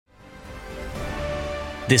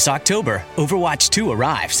This October, Overwatch 2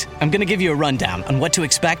 arrives. I'm going to give you a rundown on what to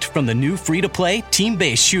expect from the new free-to-play,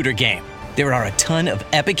 team-based shooter game. There are a ton of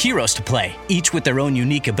epic heroes to play, each with their own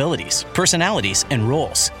unique abilities, personalities, and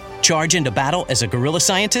roles. Charge into battle as a guerrilla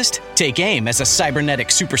scientist, take aim as a cybernetic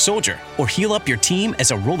super soldier, or heal up your team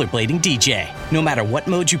as a rollerblading DJ. No matter what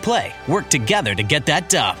mode you play, work together to get that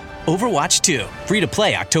dub. Overwatch 2,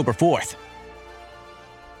 free-to-play October 4th.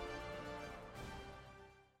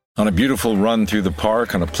 On a beautiful run through the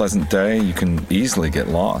park on a pleasant day, you can easily get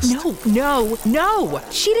lost. No!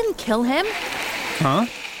 She didn't kill him. Huh?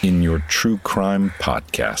 In your true crime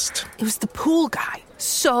podcast. It was the pool guy.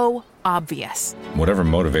 So obvious. Whatever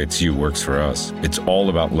motivates you works for us. It's all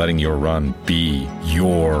about letting your run be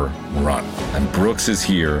your run. And Brooks is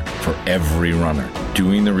here for every runner,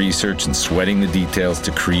 doing the research and sweating the details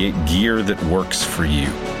to create gear that works for you.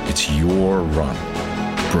 It's your run.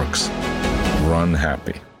 Brooks, run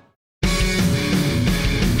happy.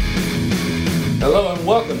 Hello and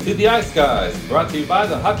welcome to The Ice Guys, brought to you by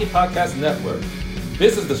the Hockey Podcast Network.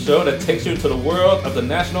 This is the show that takes you to the world of the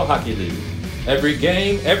National Hockey League. Every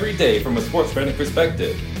game, every day from a sports betting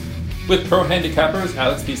perspective. With pro handicappers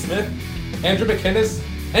Alex B. Smith, Andrew McInnes,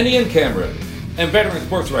 and Ian Cameron, and veteran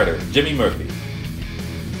sports writer Jimmy Murphy.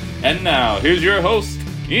 And now, here's your host,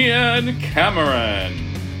 Ian Cameron.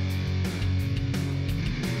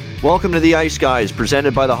 Welcome to The Ice Guys,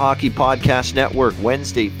 presented by the Hockey Podcast Network.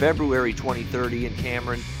 Wednesday, February 23rd, Ian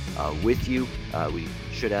Cameron with you. We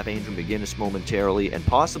should have Andrew McInnes momentarily, and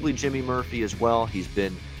possibly Jimmy Murphy as well. He's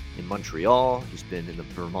been in Montreal, he's been in the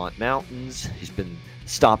Vermont mountains, he's been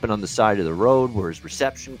stopping on the side of the road where his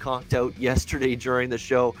reception conked out yesterday during the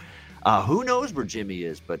show. Who knows where Jimmy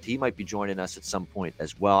is, but he might be joining us at some point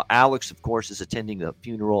as well. Alex, of course, is attending the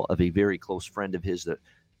funeral of a very close friend of his that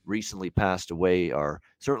recently passed away.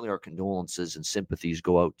 Certainly our condolences and sympathies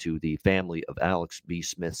go out to the family of Alex B.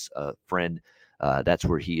 Smith's friend. That's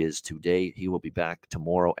where he is today. He will be back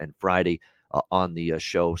tomorrow and Friday on the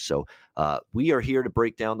show. So we are here to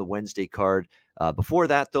break down the Wednesday card. Before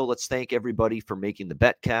that, though, let's thank everybody for making the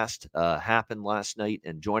Betcast happen last night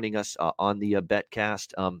and joining us on the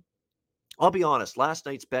Betcast. I'll be honest, last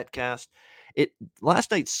night's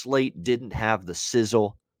slate didn't have the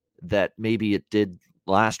sizzle that maybe it did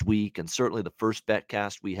last week, and certainly the first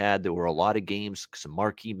Betcast we had. There were a lot of games, some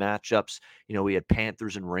marquee matchups. We had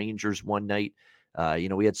Panthers and Rangers one night.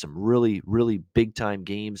 We had some really, really big-time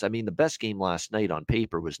games. I mean, the best game last night on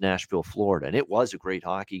paper was Nashville, Florida, and it was a great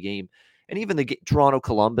hockey game. And even the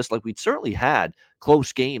Toronto-Columbus, like we'd certainly had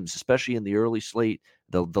close games, especially in the early slate.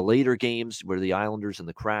 The later games were the Islanders and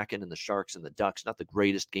the Kraken and the Sharks and the Ducks. Not the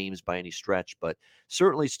greatest games by any stretch, but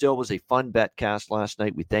certainly still was a fun Betcast last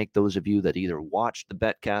night. We thank those of you that either watched the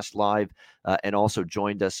Betcast live and also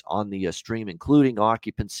joined us on the stream, including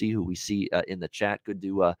Occupancy, who we see in the chat. Good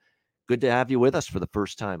to have you with us for the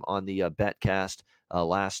first time on the Betcast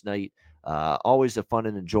last night. Always a fun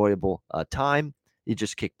and enjoyable time. You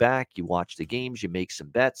just kick back, you watch the games, you make some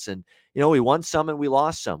bets, and we won some and we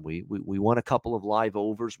lost some. We won a couple of live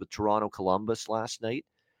overs with Toronto Columbus last night.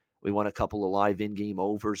 We won a couple of live in-game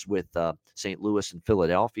overs with St. Louis and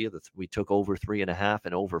Philadelphia. We took over 3.5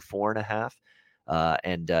 and over 4.5,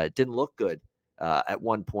 and it didn't look good at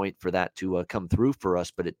one point for that to come through for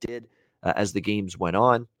us, but it did as the games went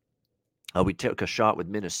on. We took a shot with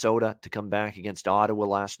Minnesota to come back against Ottawa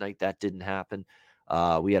last night. That didn't happen.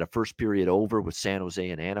 We had a first period over with San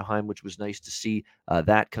Jose and Anaheim, which was nice to see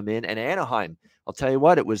that come in. And Anaheim, I'll tell you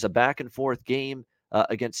what, it was a back and forth game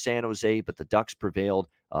against San Jose, but the Ducks prevailed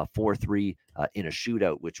 4-3 in a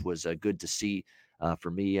shootout, which was good to see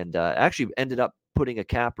for me, and actually ended up putting a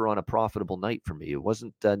capper on a profitable night for me. It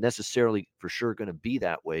wasn't necessarily for sure going to be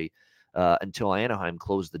that way until Anaheim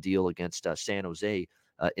closed the deal against San Jose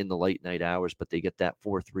in the late night hours, but they get that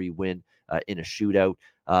 4-3 win in a shootout.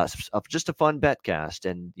 Just a fun Betcast,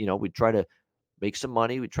 and we try to make some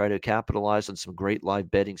money. We try to capitalize on some great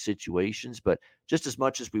live betting situations, but just as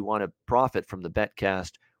much as we want to profit from the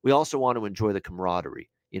Betcast, we also want to enjoy the camaraderie,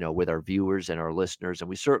 with our viewers and our listeners, and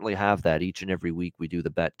we certainly have that each and every week we do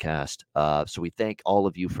the Betcast. So we thank all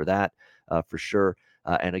of you for that, for sure.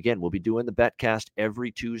 And again, we'll be doing the Betcast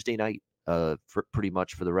every Tuesday night, pretty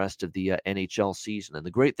much for the rest of the NHL season. And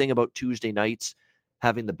the great thing about Tuesday nights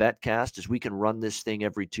having the Betcast is we can run this thing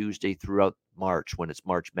every Tuesday throughout March when it's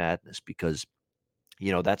March Madness, because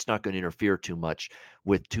that's not going to interfere too much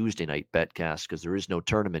with Tuesday night betcast because there is no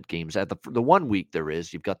tournament games. At the 1 week there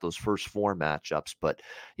is. You've got those first 4 matchups, but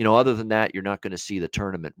other than that, you're not going to see the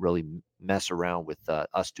tournament really mess around with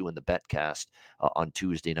us doing the betcast on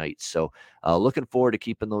Tuesday nights. So looking forward to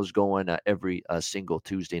keeping those going every single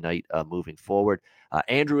Tuesday night moving forward.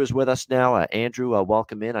 Andrew is with us now. Andrew,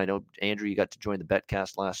 welcome in. I know, Andrew, you got to join the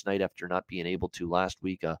betcast last night after not being able to last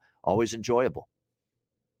week. Always enjoyable.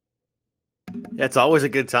 Yeah, it's always a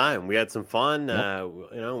good time. We had some fun.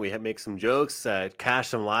 Yep. We had make some jokes, cash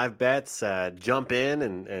some live bets, jump in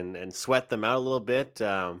and sweat them out a little bit.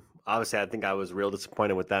 Obviously, I think I was real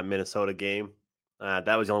disappointed with that Minnesota game.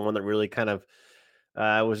 That was the only one that really kind of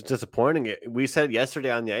was disappointing. We said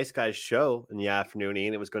yesterday on the Ice Guys show in the afternoon,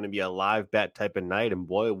 Ian, it was going to be a live bet type of night, and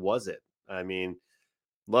boy, was it. I mean,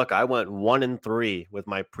 look, I went 1-3 with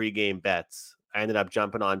my pregame bets. I ended up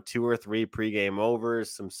jumping on 2 or 3 pregame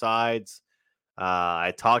overs, some sides.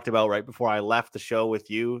 I talked about right before I left the show with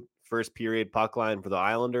you, first period puck line for the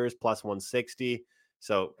Islanders, plus 160.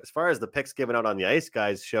 So as far as the picks given out on the Ice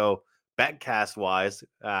Guys show, betcast wise,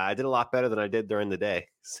 I did a lot better than I did during the day.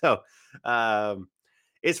 So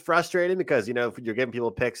it's frustrating because, if you're giving people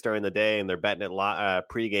picks during the day and they're betting it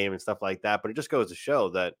pregame and stuff like that, but it just goes to show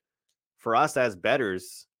that for us as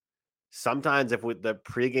bettors, sometimes if the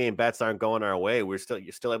pregame bets aren't going our way, you're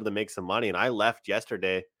still able to make some money. And I left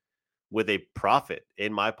yesterday with a profit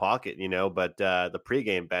in my pocket, but the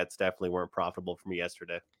pregame bets definitely weren't profitable for me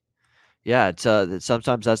yesterday. Yeah, it's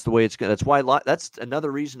sometimes that's the way it's going. That's why that's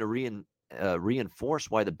another reason to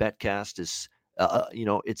reinforce why the betcast is.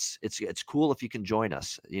 It's cool if you can join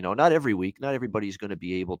us. Not every week, not everybody's going to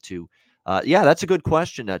be able to. Yeah, that's a good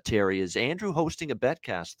question, Terry. Is Andrew hosting a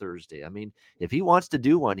betcast Thursday? I mean, if he wants to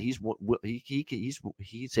do one, he's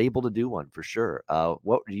able to do one for sure.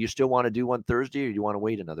 What do you still want to do one Thursday, or do you want to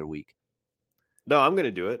wait another week? No, I'm going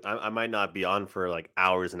to do it. I might not be on for like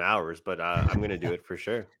hours and hours, but I'm going to do it for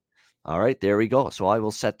sure. All right, there we go. So I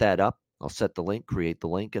will set that up. I'll set the link, create the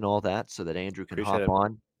link and all that so that Andrew can hop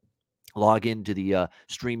on, log into the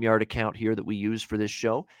StreamYard account here that we use for this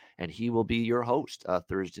show, and he will be your host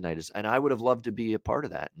Thursday night. And I would have loved to be a part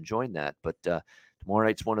of that and join that, but tomorrow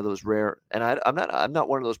night's one of those rare, and I'm not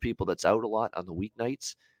one of those people that's out a lot on the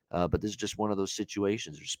weeknights, but this is just one of those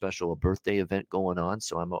situations. There's a birthday event going on,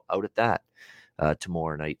 so I'm out at that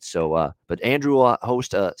tomorrow night. So, but Andrew will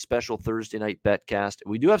host a special Thursday night betcast.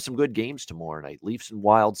 We do have some good games tomorrow night. Leafs and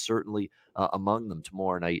Wild certainly among them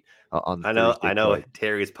tomorrow night on the I know. Play.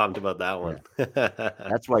 Terry's pumped about that one. Yeah.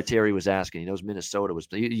 That's why Terry was asking. He knows Minnesota was.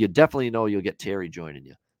 You definitely know you'll get Terry joining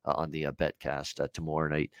you on the betcast tomorrow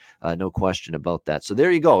night. No question about that. So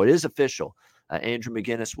there you go. It is official. Andrew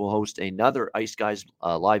McGinnis will host another Ice Guys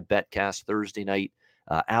live betcast Thursday night.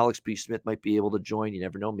 Alex B. Smith might be able to join. You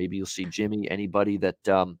never know. Maybe you'll see Jimmy. Anybody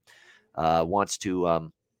that wants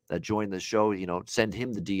to join the show, send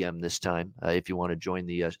him the DM this time if you want to join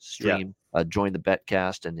the stream. Join the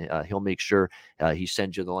betcast, and he'll make sure he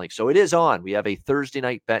sends you the link. So it is on. We have a Thursday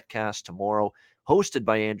night betcast tomorrow, hosted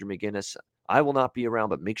by Andrew McGinnis. I will not be around,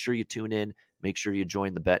 but make sure you tune in. Make sure you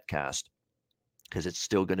join the betcast because it's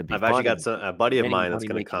still going to be. I've actually got a buddy of mine that's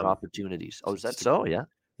going to come. Opportunities. Oh, is that so? Yeah.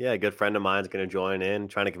 Yeah, a good friend of mine is going to join in,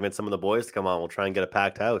 trying to convince some of the boys to come on. We'll try and get a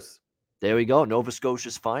packed house. There we go. Nova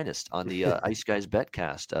Scotia's finest on the Ice Guys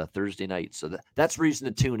betcast Thursday night. So that's reason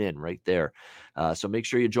to tune in right there. So make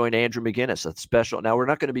sure you join Andrew McGinnis, a special. Now, we're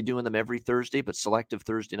not going to be doing them every Thursday, but selective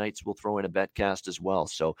Thursday nights we'll throw in a betcast as well.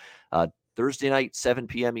 So Thursday night, 7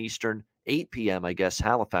 p.m. Eastern, 8 p.m., I guess,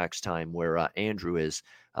 Halifax time, where Andrew is.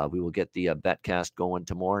 We will get the betcast going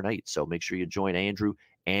tomorrow night. So make sure you join Andrew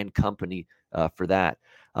and company for that.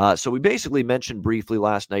 So we basically mentioned briefly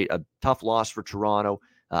last night a tough loss for Toronto.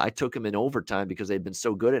 I took them in overtime because they've been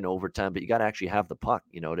so good in overtime, but you got to actually have the puck,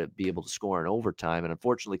 to be able to score in overtime. And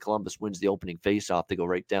unfortunately, Columbus wins the opening faceoff. They go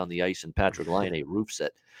right down the ice, and Patrick Laine roofs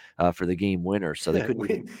it for the game winner. So they couldn't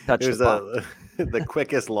even touch the puck. The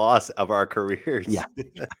quickest loss of our careers. Yeah.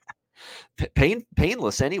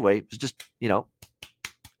 Painless anyway. It was just,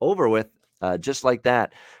 over with. Just like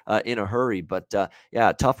that in a hurry. But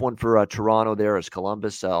tough one for Toronto there as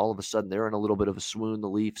Columbus. All of a sudden, they're in a little bit of a swoon, the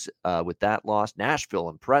Leafs, with that loss. Nashville,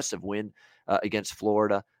 impressive win against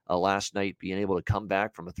Florida last night, being able to come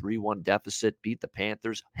back from a 3-1 deficit, beat the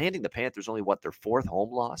Panthers, handing the Panthers only, their 4th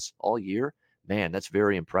home loss all year. Man, that's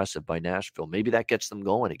very impressive by Nashville. Maybe that gets them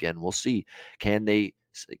going again. We'll see. Can they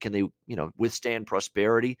withstand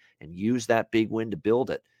prosperity and use that big win to build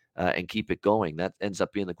it? And keep it going? That ends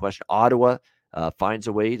up being the question. Ottawa, finds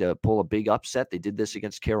a way to pull a big upset. They did this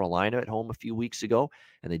against Carolina at home a few weeks ago,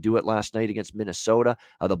 and they do it last night against Minnesota.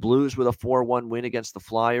 The Blues with a 4-1 win against the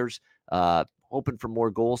Flyers. Hoping for more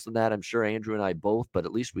goals than that, I'm sure Andrew and I both, but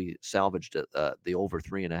at least we salvaged the over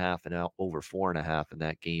 3.5 and out over 4.5 in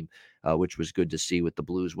that game, which was good to see with the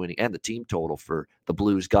Blues winning. And the team total for the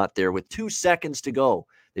Blues got there with 2 seconds to go.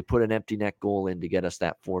 They put an empty net goal in to get us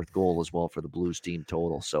that 4th goal as well for the Blues team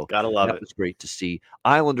total. So gotta love it. That was great to see.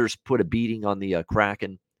 Islanders put a beating on the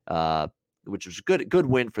Kraken, which was a good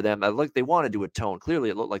win for them. They wanted to atone. Clearly,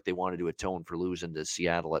 it looked like they wanted to atone for losing to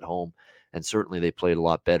Seattle at home. And certainly they played a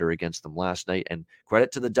lot better against them last night. And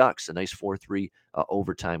credit to the Ducks, a nice 4-3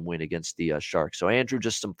 overtime win against the Sharks. So, Andrew,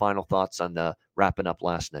 just some final thoughts on wrapping up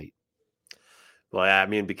last night. Well, yeah, I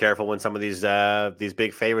mean, be careful when some of these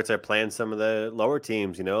big favorites are playing some of the lower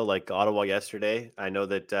teams, like Ottawa yesterday. I know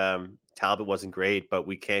that Talbot wasn't great, but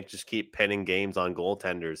we can't just keep pinning games on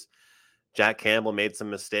goaltenders. Jack Campbell made some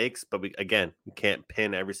mistakes, but we can't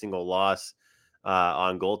pin every single loss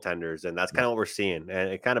on goaltenders, and that's kind of what we're seeing. And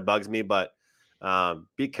it kind of bugs me, but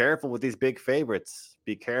be careful with these big favorites.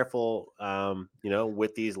 Be careful,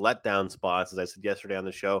 with these letdown spots. As I said yesterday on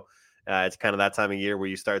the show, it's kind of that time of year where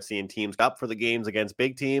you start seeing teams up for the games against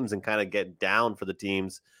big teams and kind of get down for the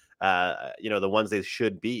teams, the ones they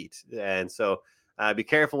should beat. And so be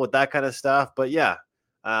careful with that kind of stuff. But yeah,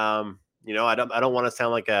 I don't want to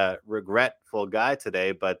sound like a regretful guy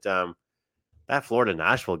today, but that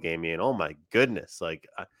Florida-Nashville game, Ian, oh my goodness. Like,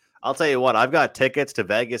 I'll tell you what, I've got tickets to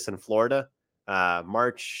Vegas and Florida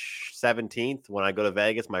March 17th when I go to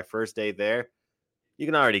Vegas, my first day there. You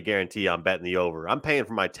can already guarantee I'm betting the over. I'm paying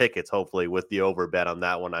for my tickets, hopefully, with the over bet on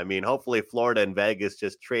that one. I mean, hopefully Florida and Vegas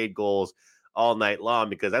just trade goals all night long,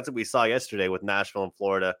 because that's what we saw yesterday with Nashville and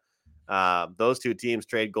Florida. Those two teams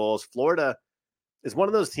trade goals. Florida is one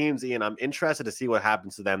of those teams, Ian, I'm interested to see what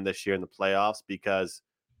happens to them this year in the playoffs, because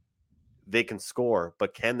they can score,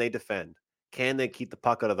 but can they defend? Can they keep the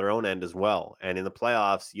puck out of their own end as well? And in the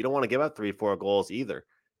playoffs, you don't want to give up 3-4 goals either.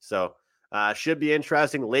 So should be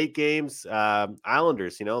interesting. Late games,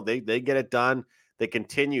 Islanders, they get it done. They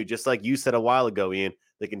continue, just like you said a while ago, Ian,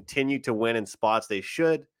 they continue to win in spots they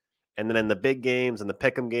should. And then in the big games and the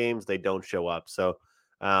pick'em games, they don't show up. So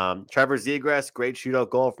Trevor Zegras, great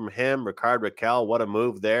shootout goal from him. Ricard Raquel, what a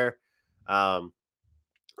move there.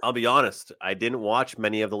 I'll be honest, I didn't watch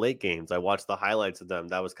many of the late games. I watched the highlights of them.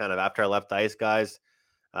 That was kind of after I left the Ice Guys,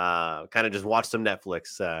 kind of just watched some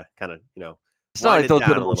Netflix, It's not like those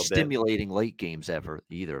are the most stimulating late games ever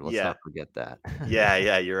either. Let's not forget that.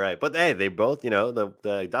 Yeah, you're right. But hey, they both,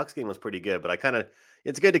 the Ducks game was pretty good, but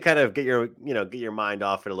it's good to kind of get your mind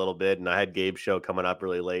off it a little bit. And I had Gabe's show coming up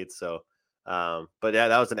really late. So, but yeah,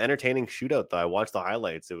 that was an entertaining shootout though. I watched the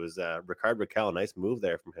highlights. It was Ricard Raquel, nice move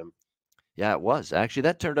there from him. Yeah, it was. Actually,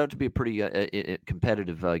 that turned out to be a pretty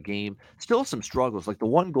competitive game. Still some struggles. Like the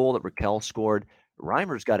one goal that Raquel scored,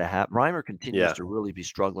 Reimer's got to have. Reimer continues to really be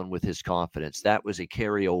struggling with his confidence. That was a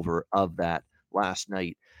carryover of that last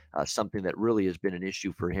night, something that really has been an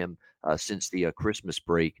issue for him since the Christmas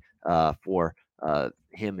break for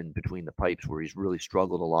him in between the pipes, where he's really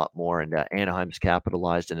struggled a lot more. And Anaheim's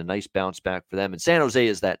capitalized, and a nice bounce back for them. And San Jose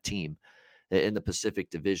is that team in the Pacific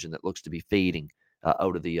Division that looks to be fading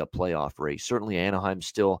out of the playoff race. Certainly Anaheim's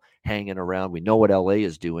still hanging around. We know what LA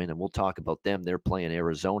is doing, and we'll talk about them. They're playing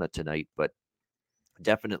Arizona tonight, but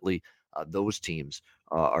definitely those teams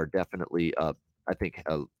are definitely, I think,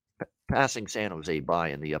 passing San Jose by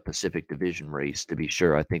in the Pacific Division race, to be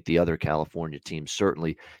sure. I think the other California teams,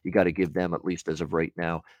 certainly, you got to give them, at least as of right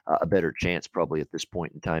now, a better chance probably at this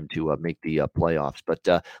point in time to make the playoffs.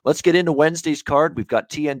 But let's get into Wednesday's card. We've got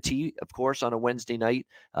TNT, of course, on a Wednesday night.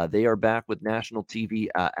 They are back with national TV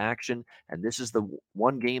action, and this is the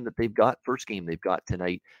one game that they've got, first game they've got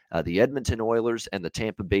tonight, the Edmonton Oilers and the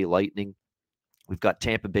Tampa Bay Lightning. We've got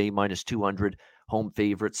Tampa Bay minus 200, home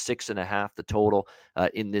favorites, 6.5 the total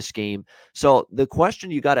in this game. So the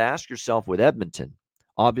question you got to ask yourself with Edmonton,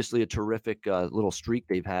 obviously a terrific little streak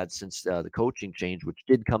they've had since the coaching change, which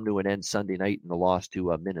did come to an end Sunday night in the loss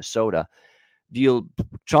to Minnesota. Do you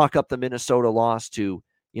chalk up the Minnesota loss to,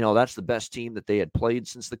 that's the best team that they had played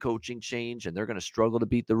since the coaching change, and they're going to struggle to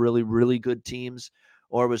beat the really, really good teams?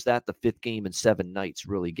 Or was that the 5th game in 7 nights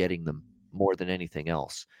really getting them more than anything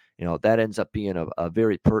else? That ends up being a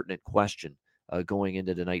very pertinent question going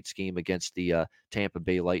into tonight's game against the Tampa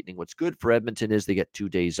Bay Lightning. What's good for Edmonton is they get 2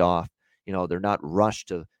 days off. They're not rushed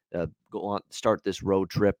to go on start this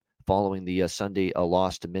road trip following the Sunday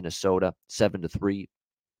loss to Minnesota, 7-3.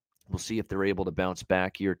 We'll see if they're able to bounce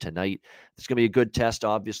back here tonight. It's going to be a good test,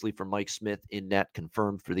 obviously, for Mike Smith in net,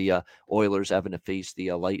 confirmed for the Oilers having to face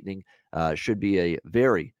the Lightning. Should be a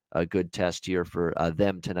very a good test here for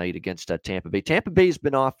them tonight against Tampa Bay. Tampa Bay's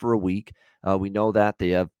been off for a week. We know that they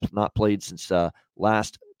have not played since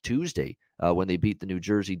last Tuesday when they beat the New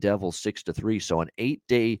Jersey Devils 6-3. So an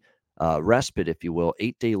 8-day respite, if you will,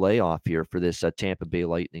 8-day layoff here for this Tampa Bay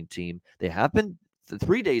Lightning team. They have been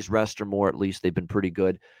 3 days rest or more, at least. They've been pretty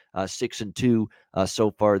good. 6-2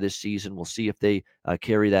 so far this season. We'll see if they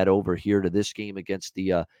carry that over here to this game against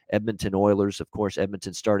the Edmonton Oilers. Of course,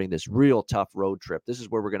 Edmonton starting this real tough road trip. This is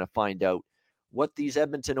where we're going to find out what these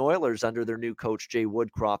Edmonton Oilers under their new coach, Jay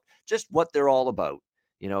Woodcroft, just what they're all about,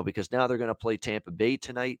 because now they're going to play Tampa Bay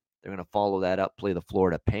tonight. They're going to follow that up, play the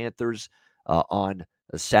Florida Panthers on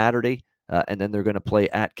Saturday. And then they're going to play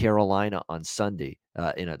at Carolina on Sunday.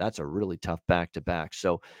 That's a really tough back-to-back.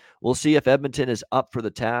 So we'll see if Edmonton is up for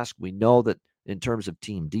the task. We know that in terms of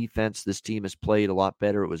team defense, this team has played a lot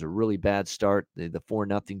better. It was a really bad start. The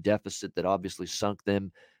 4-0 deficit that obviously sunk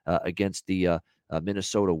them against the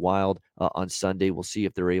Minnesota Wild on Sunday. We'll see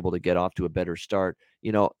if they're able to get off to a better start.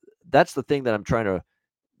 That's the thing that I'm trying to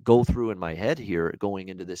go through in my head here going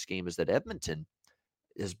into this game, is that Edmonton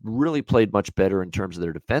has really played much better in terms of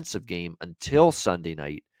their defensive game until Sunday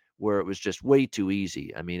night, where it was just way too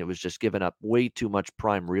easy. I mean, it was just giving up way too much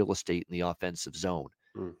prime real estate in the offensive zone,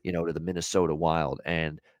 to the Minnesota Wild.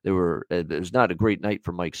 And it was not a great night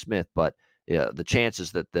for Mike Smith, but the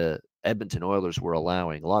chances that the Edmonton Oilers were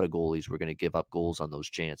allowing, a lot of goalies were going to give up goals on those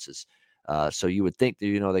chances. So you would think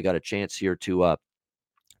that, they got a chance here to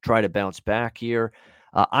try to bounce back here.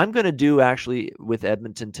 I'm going to do, actually, with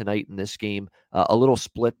Edmonton tonight in this game, a little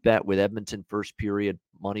split bet with Edmonton first period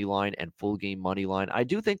money line and full game money line. I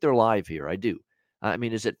do think they're live here. I do. I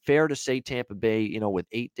mean, is it fair to say Tampa Bay, with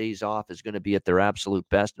 8 days off, is going to be at their absolute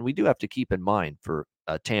best? And we do have to keep in mind for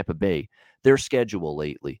Tampa Bay, their schedule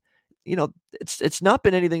lately. It's not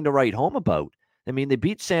been anything to write home about. I mean, they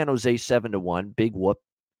beat San Jose 7-1, big whoop.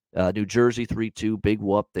 New Jersey 3-2, big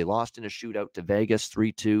whoop. They lost in a shootout to Vegas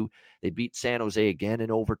 3-2. They beat San Jose again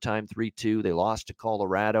in overtime 3-2. They lost to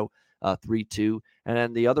Colorado 3-2. And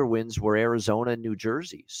then the other wins were Arizona and New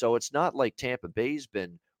Jersey. So it's not like Tampa Bay's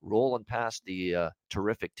been rolling past the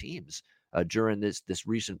terrific teams during this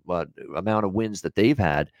recent amount of wins that they've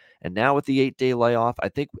had. And now with the 8-day layoff, I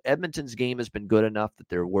think Edmonton's game has been good enough that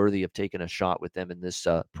they're worthy of taking a shot with them in this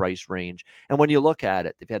price range. And when you look at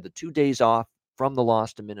it, they've had the 2 days off from the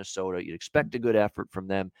loss to Minnesota. You'd expect a good effort from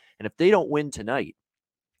them. And if they don't win tonight,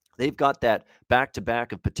 they've got that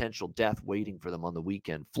back-to-back of potential death waiting for them on the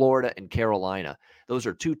weekend. Florida and Carolina. Those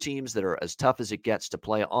are 2 teams that are as tough as it gets to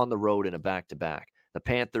play on the road in a back-to-back. The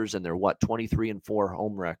Panthers and their 23-4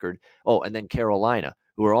 home record. Oh, and then Carolina,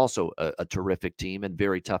 who are also a terrific team and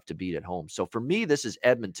very tough to beat at home. So for me, this is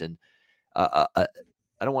Edmonton. I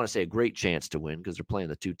don't want to say a great chance to win because they're playing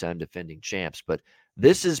the 2-time defending champs, but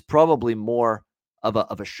this is probably more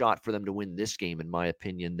of a shot for them to win this game, in my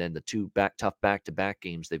opinion, than the 2 tough back-to-back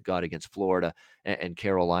games they've got against Florida and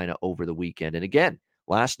Carolina over the weekend. And again,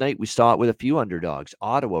 last night we saw it with a few underdogs.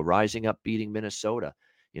 Ottawa rising up, beating Minnesota.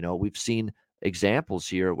 We've seen examples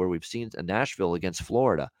here where we've seen Nashville against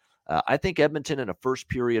Florida. I think Edmonton in a first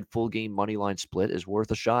period full game money line split is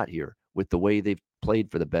worth a shot here with the way they've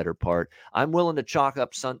played for the better part. I'm willing to chalk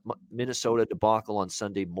up Minnesota debacle on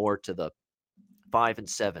Sunday more to the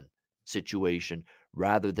 5-7 situation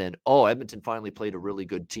rather than, Edmonton finally played a really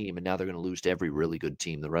good team and now they're going to lose to every really good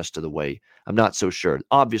team the rest of the way. I'm not so sure.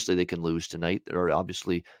 Obviously they can lose tonight, or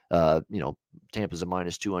obviously, Tampa's a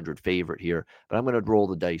 -200 favorite here, but I'm going to roll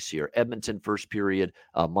the dice here. Edmonton first period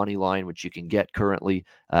money line, which you can get currently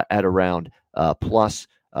at around plus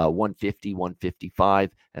 150,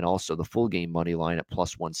 155, and also the full game money line at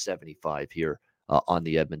plus 175 here on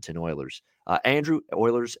the Edmonton Oilers. Andrew,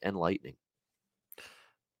 Oilers and Lightning.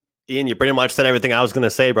 Ian, you pretty much said everything I was going to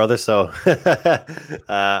say, brother. So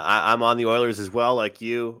I'm on the Oilers as well, like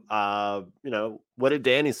you. What did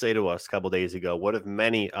Danny say to us a couple days ago? What have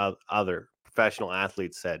many other professional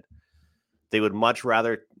athletes said? They would much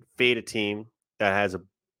rather fade a team that has a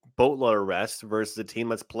boatload of rest versus a team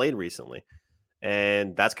that's played recently.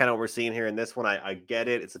 And that's kind of what we're seeing here in this one. I get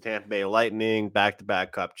it. It's the Tampa Bay Lightning,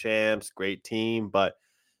 back-to-back Cup champs, great team. But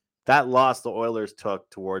that loss the Oilers took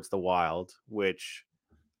towards the Wild, which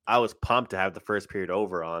I was pumped to have the first period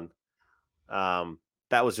over on.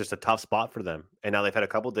 That was just a tough spot for them. And now they've had a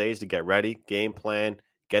couple days to get ready, game plan,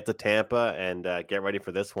 get to Tampa, and get ready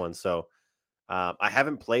for this one. So I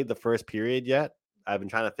haven't played the first period yet. I've been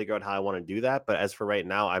trying to figure out how I want to do that. But as for right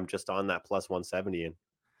now, I'm just on that plus 170. And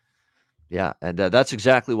yeah, and that's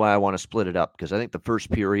exactly why I want to split it up, because I think the first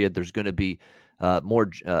period there's going to be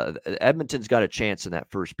Edmonton's got a chance in that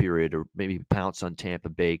first period, or maybe pounce on Tampa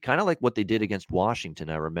Bay, kind of like what they did against Washington.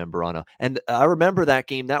 I remember I remember that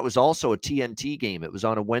game. That was also a TNT game. It was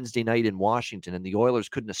on a Wednesday night in Washington, and the Oilers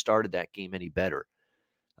couldn't have started that game any better.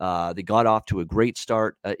 They got off to a great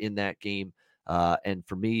start in that game, and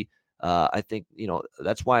for me, I think,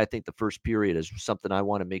 that's why I think the first period is something I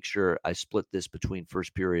want to make sure I split this between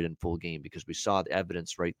first period and full game, because we saw the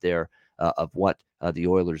evidence right there of what the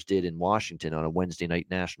Oilers did in Washington on a Wednesday night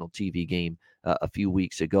national TV game a few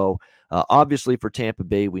weeks ago. Obviously, for Tampa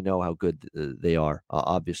Bay, we know how good they are,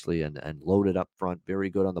 obviously, and loaded up front, very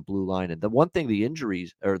good on the blue line. And the one thing the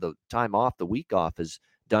injuries or the time off, the week off, is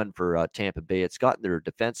done for Tampa Bay, it's gotten their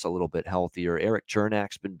defense a little bit healthier. Eric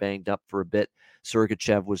Chernak's been banged up for a bit.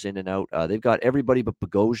 Sergachev was in and out. They've got everybody but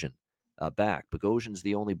Bogosian back. Bogosian's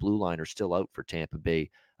the only blue liner still out for Tampa Bay.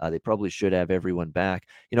 They probably should have everyone back.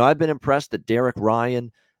 I've been impressed that Derek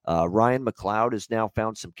Ryan, Ryan McLeod has now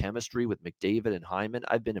found some chemistry with McDavid and Hyman.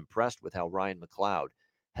 I've been impressed with how Ryan McLeod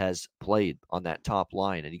has played on that top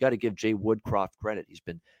line. And you got to give Jay Woodcroft credit. He's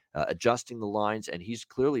been adjusting the lines, and he's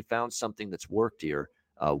clearly found something that's worked here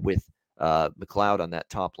with McLeod on that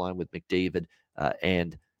top line with McDavid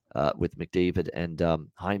and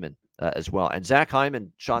Hyman as well. And Zach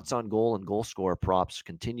Hyman, shots on goal and goal scorer props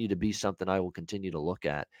continue to be something I will continue to look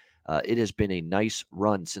at. It has been a nice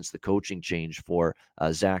run since the coaching change for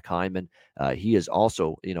Zach Hyman. He is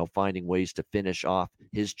also, finding ways to finish off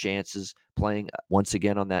his chances, playing once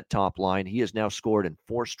again on that top line. He has now scored in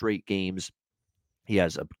 4 straight games. He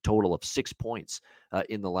has a total of 6 points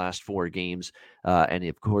in the last 4 games. And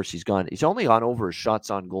of course, he's only gone over his shots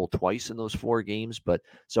on goal twice in those 4 games. But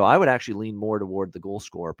so I would actually lean more toward the goal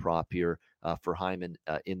scorer prop here for Hyman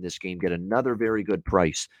in this game. Get another very good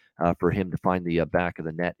price for him to find the back of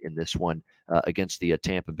the net in this one against the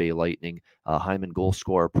Tampa Bay Lightning. Hyman goal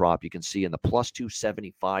scorer prop, you can see in the plus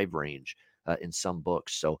 275 range in some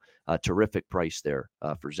books. So terrific price there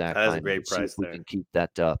for Zach Hyman. That is a great price there. We can keep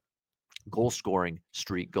that goal scoring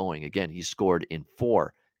streak going. Again, he's scored in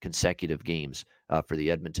 4 consecutive games for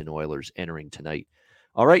the Edmonton Oilers entering tonight.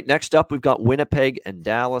 All right, next up, we've got Winnipeg and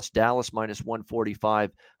Dallas. Dallas minus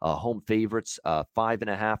 145, home favorites,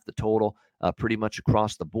 5.5 the total, pretty much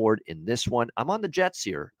across the board in this one. I'm on the Jets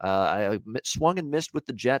here. I swung and missed with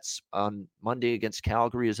the Jets on Monday against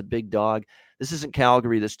Calgary as a big dog. This isn't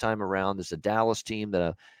Calgary this time around. This is a Dallas team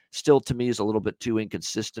that still, to me, is a little bit too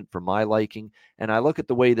inconsistent for my liking. And I look at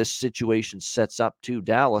the way this situation sets up to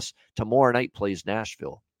Dallas. Tomorrow night plays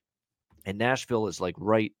Nashville. And Nashville is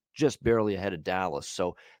just barely ahead of Dallas.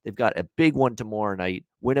 So they've got a big one tomorrow night.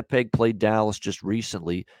 Winnipeg played Dallas just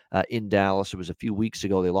recently in Dallas. It was a few weeks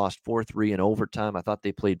ago. They lost 4-3 in overtime. I thought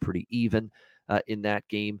they played pretty even in that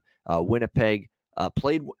game. Winnipeg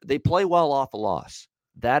they play well off a loss.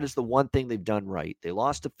 That is the one thing they've done right. They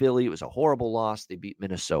lost to Philly. It was a horrible loss. They beat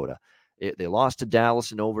Minnesota. They lost to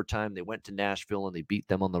Dallas in overtime. They went to Nashville, and they beat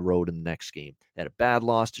them on the road in the next game. They had a bad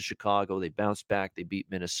loss to Chicago. They bounced back. They beat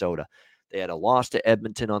Minnesota. They had a loss to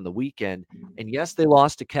Edmonton on the weekend. And yes, they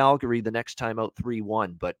lost to Calgary the next time out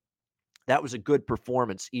 3-1, but that was a good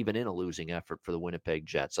performance, even in a losing effort for the Winnipeg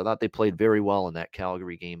Jets. I thought they played very well in that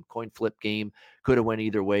Calgary game. Coin flip game, could have went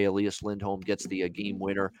either way. Elias Lindholm gets the game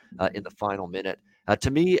winner in the final minute.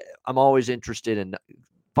 To me, I'm always interested in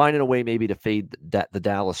finding a way maybe to fade the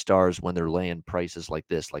Dallas Stars when they're laying prices like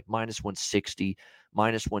this, like minus 160,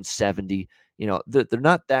 minus 170. They're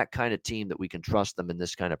not that kind of team that we can trust them in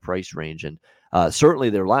this kind of price range. And certainly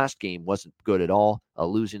their last game wasn't good at all,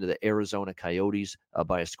 losing to the Arizona Coyotes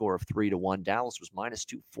by a score of 3-1. Dallas was minus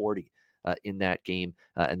 240 in that game,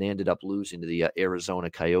 and they ended up losing to the Arizona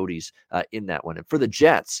Coyotes in that one. And for the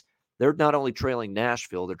Jets, they're not only trailing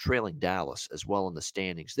Nashville, they're trailing Dallas as well in the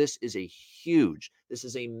standings. This is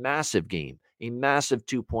a massive game, a massive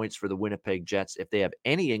 2 points for the Winnipeg Jets if they have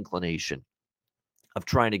any inclination of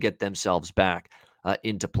trying to get themselves back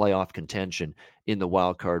into playoff contention in the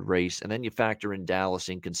wild card race. And then you factor in Dallas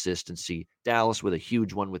inconsistency. Dallas with a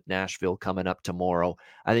huge one with Nashville coming up tomorrow.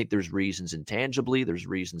 I think there's reasons intangibly, there's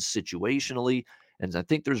reasons situationally, and I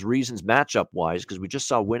think there's reasons matchup-wise, because we just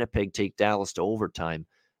saw Winnipeg take Dallas to overtime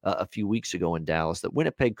a few weeks ago in Dallas, that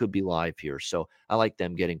Winnipeg could be live here. So I like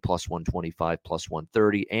them getting plus 125, plus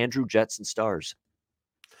 130. Andrew, Jets and Stars.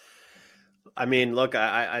 I mean, look,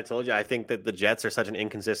 I told you, I think that the Jets are such an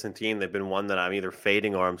inconsistent team. They've been one that I'm either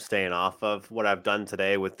fading or I'm staying off of. What I've done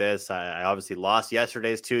today with this, I obviously lost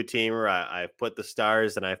yesterday's 2-teamer. I put the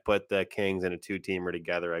Stars and I put the Kings in a 2-teamer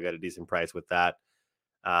together. I got a decent price with that.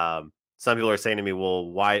 Some people are saying to me,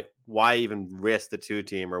 well, why even risk the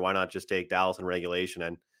 2-teamer? Why not just take Dallas in regulation?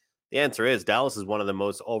 And the answer is Dallas is one of the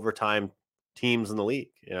most overtime teams in the league.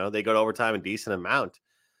 They go to overtime a decent amount.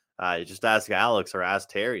 Just ask Alex or ask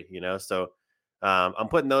Terry, So I'm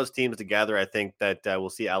putting those teams together. I think that we'll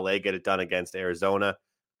see LA get it done against Arizona.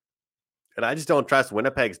 And I just don't trust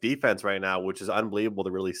Winnipeg's defense right now, which is unbelievable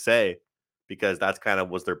to really say, because that's kind of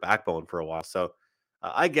was their backbone for a while. So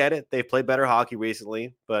I get it. They've played better hockey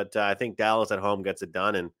recently, but I think Dallas at home gets it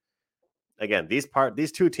done. And again, these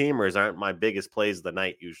two teamers aren't my biggest plays of the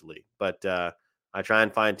night usually, but I try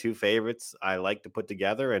and find two favorites I like to put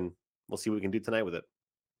together, and we'll see what we can do tonight with it.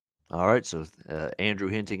 All right, so Andrew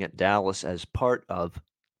hinting at Dallas as part of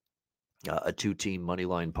a two-team money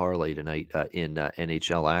line parlay tonight in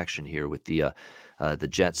NHL action here with the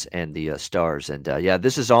Jets and the Stars, and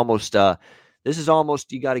this is almost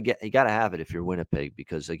you got to have it if you're Winnipeg,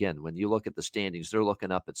 because again, when you look at the standings, they're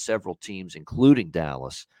looking up at several teams, including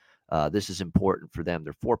Dallas. This is important for them.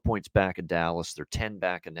 They're 4 points back of Dallas. They're 10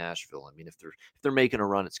 back of Nashville. I mean, if they're making a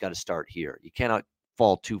run, it's got to start here. You cannot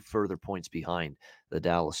fall 2 further points behind the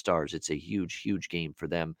Dallas Stars. It's a huge, huge game for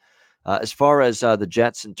them. As far as the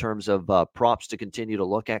Jets in terms of props to continue to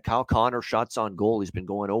look at, Kyle Connor shots on goal. He's been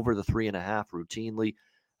going over the 3.5 routinely.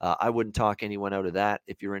 I wouldn't talk anyone out of that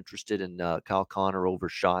if you're interested in Kyle Connor over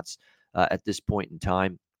shots at this point in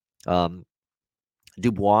time.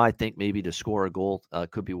 Dubois, I think maybe to score a goal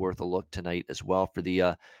could be worth a look tonight as well for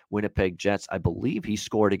the Winnipeg Jets. I believe he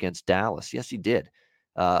scored against Dallas. Yes, he did.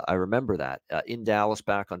 I remember that in Dallas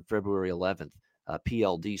back on February 11th.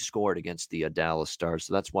 PLD scored against the Dallas Stars,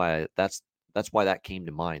 so that's why that came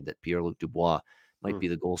to mind, that Pierre-Luc Dubois might be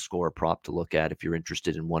the goal scorer prop to look at if you're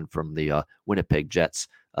interested in one from the Winnipeg Jets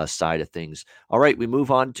side of things. All right, we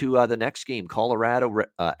move on to the next game: Colorado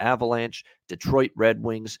Avalanche, Detroit Red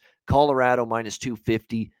Wings. Colorado minus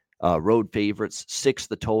 250, road favorites, 6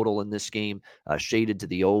 the total in this game, shaded to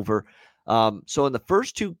the over. So in the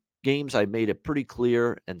first 2 games, I made a pretty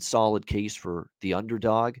clear and solid case for the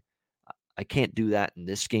underdog. I can't do that in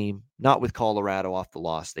this game, not with Colorado off the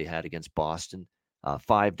loss they had against Boston,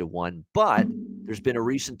 5-1. But there's been a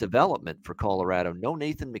recent development for Colorado. No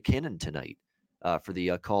Nathan MacKinnon tonight for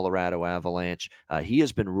the Colorado Avalanche. He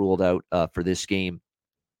has been ruled out for this game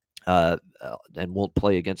and won't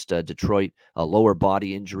play against Detroit. A lower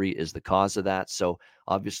body injury is the cause of that. So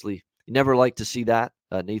obviously, you never like to see that,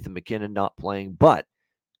 Nathan MacKinnon not playing. But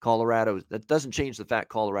Colorado, that doesn't change the fact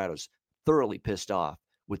Colorado's thoroughly pissed off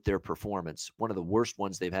with their performance, one of the worst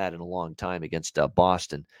ones they've had in a long time against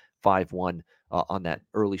Boston, 5-1 on that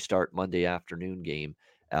early start Monday afternoon game,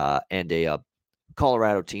 and a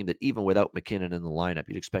Colorado team that even without MacKinnon in the lineup,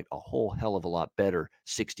 you'd expect a whole hell of a lot better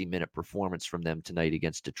 60-minute performance from them tonight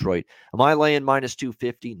against Detroit. Am I laying minus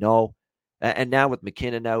 250? No. And now with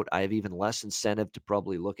MacKinnon out, I have even less incentive to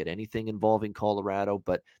probably look at anything involving Colorado,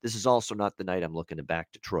 but this is also not the night I'm looking to back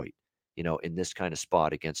Detroit, in this kind of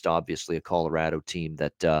spot against obviously a Colorado team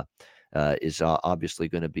that is obviously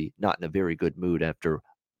going to be not in a very good mood after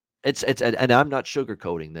it's and I'm not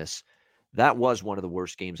sugarcoating this. That was one of the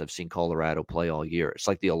worst games I've seen Colorado play all year. It's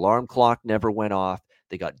like the alarm clock never went off.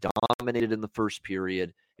 They got dominated in the first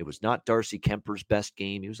period. It was not Darcy Kemper's best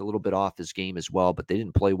game. He was a little bit off his game as well, but they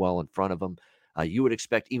didn't play well in front of him. You would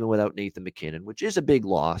expect, even without Nathan MacKinnon, which is a big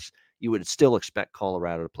loss, you would still expect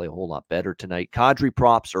Colorado to play a whole lot better tonight. Kadri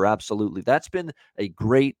props are absolutely, that's been a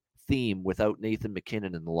great theme without Nathan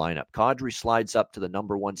MacKinnon in the lineup. Kadri slides up to the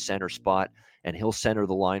number 1 center spot, and he'll center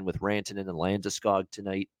the line with Rantanen and Landeskog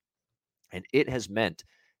tonight. And it has meant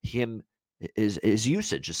him, his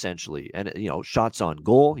usage essentially, and shots on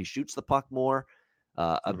goal. He shoots the puck more,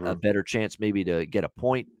 a better chance maybe to get a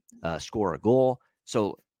point, score a goal.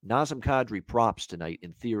 So Nazem Kadri props tonight,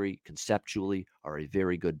 in theory, conceptually, are a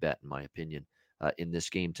very good bet, in my opinion, in this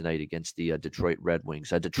game tonight against the Detroit Red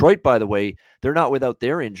Wings. Detroit, by the way, they're not without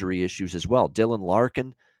their injury issues as well. Dylan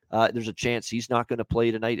Larkin, there's a chance he's not going to play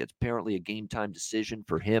tonight. It's apparently a game-time decision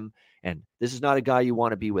for him, and this is not a guy you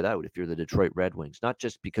want to be without if you're the Detroit Red Wings, not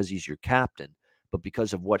just because he's your captain, but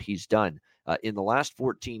because of what he's done. In the last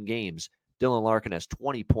 14 games, Dylan Larkin has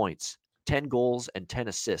 20 points, 10 goals, and 10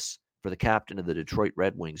 assists for the captain of the Detroit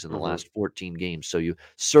Red Wings in the last 14 games. So you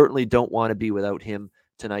certainly don't want to be without him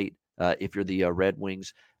tonight if you're the Red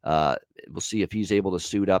Wings. We'll see if he's able to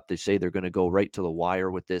suit up. They say they're going to go right to the wire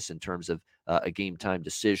with this in terms of a game-time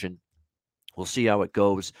decision. We'll see how it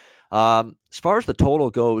goes. As far as the total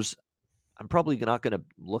goes, I'm probably not going to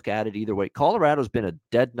look at it either way. Colorado's been a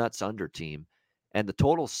dead nuts under team, and the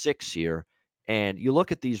total's 6 here. And you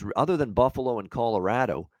look at these, other than Buffalo and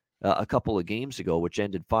Colorado, a couple of games ago, which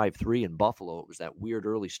ended 5-3 in Buffalo. It was that weird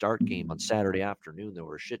early start game on Saturday afternoon. There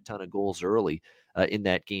were a shit ton of goals early in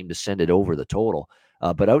that game to send it over the total.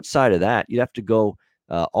 But outside of that, you'd have to go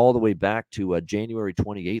all the way back to January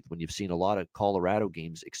 28th, when you've seen a lot of Colorado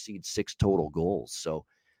games exceed 6 total goals. So,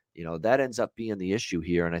 that ends up being the issue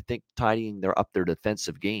here. And I think tidying up their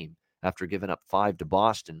defensive game after giving up 5 to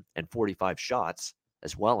Boston and 45 shots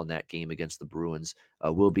as well in that game against the Bruins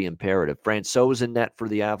will be imperative. Francouz in net for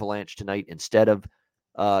the Avalanche tonight instead of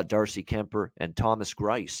Darcy Kemper, and Thomas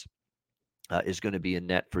Greiss is going to be in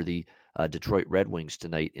net for the Detroit Red Wings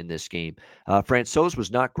tonight in this game. Francouz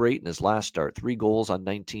was not great in his last start. 3 goals on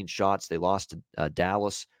 19 shots. They lost to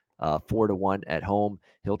Dallas 4-1 at home.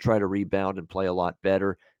 He'll try to rebound and play a lot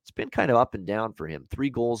better. It's been kind of up and down for him. 3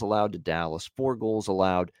 goals allowed to Dallas, 4 goals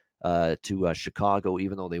allowed to Chicago,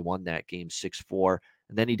 even though they won that game 6-4.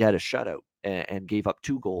 And then he'd had a shutout and gave up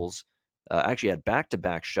 2 goals. Actually had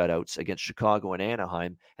back-to-back shutouts against Chicago and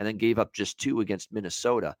Anaheim, and then gave up just 2 against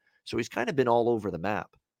Minnesota. So he's kind of been all over the map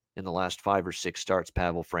in the last 5 or 6 starts,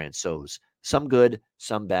 Pavel Francouz. Some good,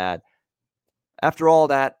 some bad. After all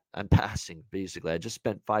that, I'm passing, basically. I just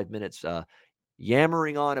spent 5 minutes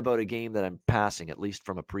yammering on about a game that I'm passing, at least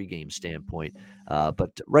from a pregame standpoint.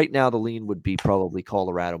 But right now, the lean would be probably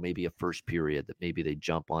Colorado, maybe a first period that maybe they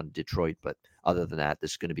jump on Detroit. But other than that,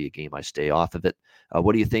 this is going to be a game I stay off of it.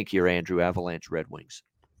 What do you think here, Andrew? Avalanche, Red Wings?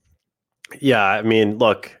 Yeah, I mean,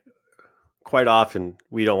 look, quite often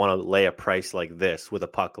we don't want to lay a price like this with a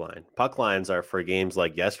puck line. Puck lines are for games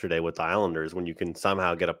like yesterday with the Islanders, when you can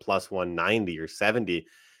somehow get a plus 190 or 70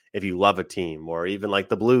 if you love a team, or even like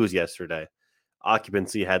the Blues yesterday.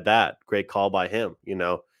 Occupancy had that. Great call by him.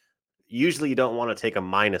 Usually you don't want to take a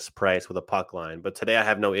minus price with a puck line, but today I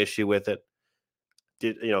have no issue with it.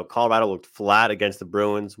 Colorado looked flat against the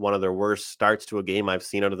Bruins, one of their worst starts to a game I've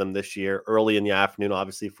seen out of them this year. Early in the afternoon,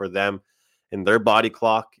 obviously, for them in their body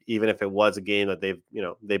clock, even if it was a game that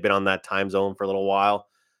they've been on that time zone for a little while.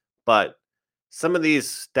 But some of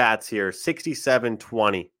these stats here,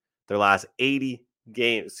 67-20, their last 87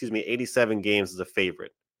 games as a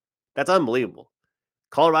favorite. That's unbelievable.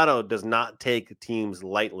 Colorado does not take teams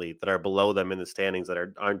lightly that are below them in the standings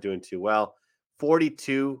that aren't doing too well.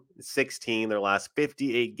 42-16 their last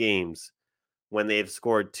 58 games when they've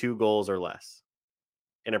scored 2 goals or less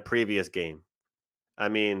in a previous game. I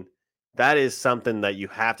mean, that is something that you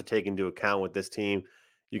have to take into account with this team.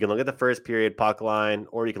 You can look at the first period puck line,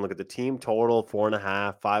 or you can look at the team total,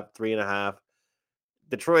 4.5, 5, 3.5.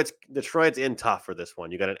 Detroit's in tough for this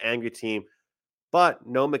one. You got an angry team, but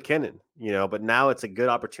no McKinnon, but now it's a good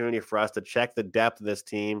opportunity for us to check the depth of this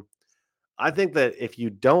team. I think that if you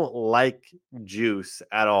don't like juice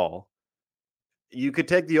at all, you could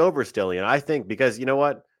take the over still. I think, because you know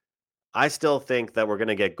what? I still think that we're going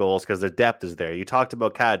to get goals because the depth is there. You talked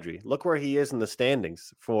about Kadri. Look where he is in the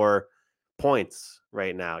standings for points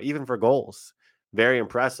right now, even for goals. Very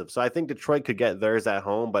impressive. So I think Detroit could get theirs at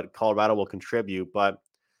home, but Colorado will contribute. But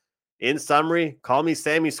in summary, call me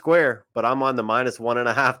Sammy Square, but I'm on the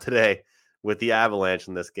 -1.5 today with the Avalanche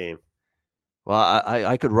in this game. Well,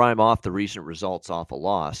 I could rhyme off the recent results off a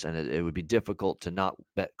loss, and it would be difficult to not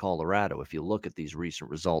bet Colorado if you look at these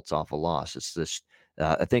recent results off a loss. It's this,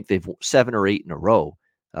 I think they've 7 or 8 in a row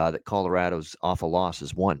that Colorado's off a loss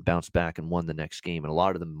has won, bounced back and won the next game, and a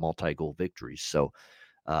lot of them multi-goal victories. So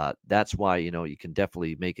that's why, you can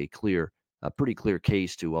definitely make a pretty clear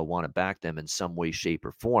case to want to back them in some way, shape,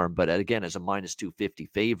 or form. But again, as a -250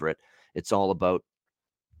 favorite, it's all about,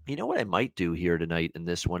 what I might do here tonight in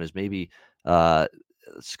this one is maybe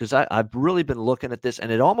because I've really been looking at this,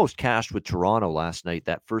 and it almost cashed with Toronto last night,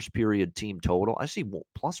 that first period team total. I see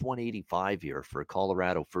plus 185 here for a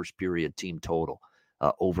Colorado first period team total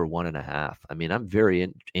over 1.5. I mean, I'm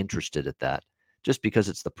very interested at that, just because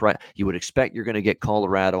it's the price. You would expect you're going to get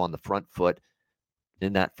Colorado on the front foot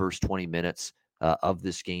in that first 20 minutes of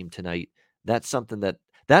this game tonight. That's something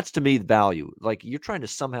that's to me the value. Like, you're trying to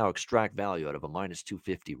somehow extract value out of a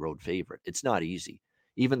 -250 road favorite. It's not easy.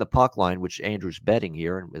 Even the puck line, which Andrew's betting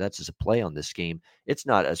here, and that's as a play on this game, it's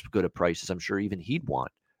not as good a price as I'm sure even he'd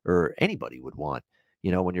want, or anybody would want.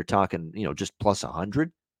 When you're talking, just plus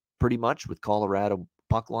 100 pretty much with Colorado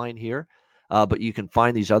puck line here. But you can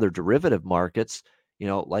find these other derivative markets,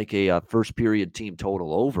 like a first period team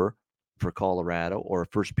total over for Colorado, or a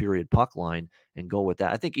first period puck line, and go with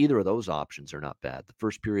that. I think either of those options are not bad. The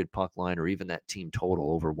first period puck line, or even that team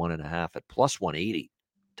total over 1.5 at plus 180.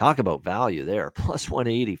 Talk about value there. Plus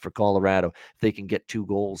 180 for Colorado if they can get 2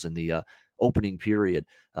 goals in the opening period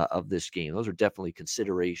of this game. Those are definitely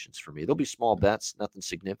considerations for me. There'll be small bets, nothing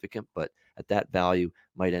significant, but at that value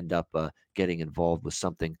might end up getting involved with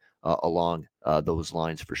something along those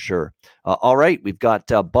lines for sure. All right, we've got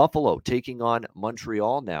Buffalo taking on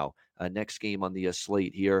Montreal now. Next game on the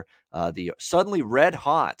slate here. The suddenly red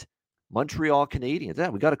hot Montreal Canadiens. Yeah,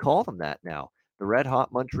 we got to call them that now. the red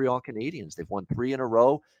hot Montreal Canadiens. They've won 3 in a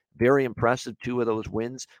row. Very impressive, 2 of those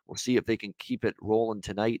wins. We'll see if they can keep it rolling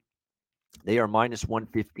tonight. They are minus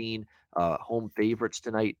 115 home favorites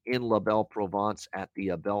tonight in La Belle Provence at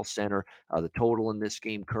the Bell Center. The total in this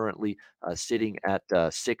game currently sitting at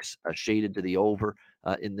 6, shaded to the over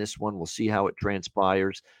in this one. We'll see how it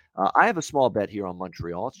transpires. I have a small bet here on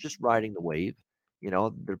Montreal. It's just riding the wave.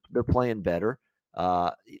 They're playing better.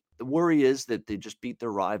 The worry is that they just beat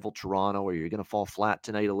their rival Toronto, or you're going to fall flat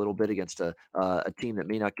tonight a little bit against a team that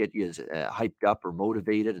may not get you as hyped up or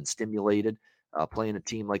motivated and stimulated. Playing a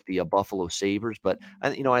team like the Buffalo Sabres. But,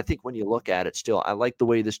 I think when you look at it still, I like the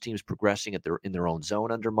way this team's progressing in their own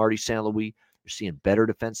zone under Marty St. Louis. You're seeing better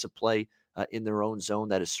defensive play in their own zone.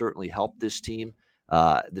 That has certainly helped this team.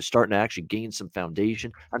 They're starting to actually gain some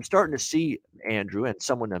foundation. I'm starting to see, Andrew, and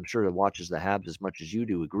someone I'm sure that watches the Habs as much as you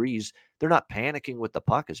do agrees, they're not panicking with the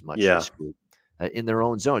puck as much this group. In their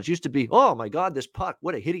own zone. It used to be, oh my God, this puck,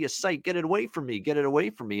 what a hideous sight. Get it away from me. Get it away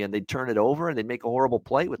from me. And they'd turn it over and they'd make a horrible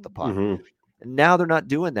play with the puck. Mm-hmm. And now they're not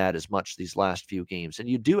doing that as much these last few games. And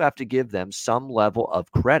you do have to give them some level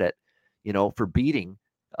of credit, for beating,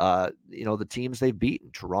 the teams they've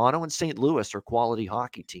beaten. Toronto and St. Louis are quality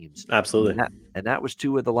hockey teams. Absolutely. And that was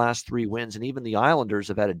 2 of the last 3 wins. And even the Islanders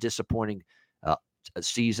have had a disappointing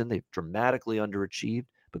season. They've dramatically underachieved.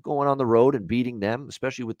 But going on the road and beating them,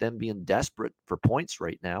 especially with them being desperate for points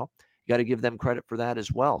right now, you got to give them credit for that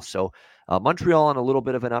as well. So Montreal on a little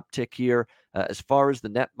bit of an uptick here. As far as the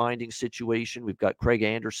net minding situation, we've got Craig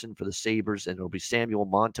Anderson for the Sabres, and it'll be Samuel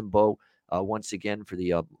Montembeault once again for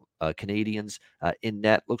the Canadians in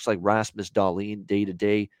net. Looks like Rasmus Dahlin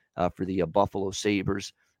day-to-day for the Buffalo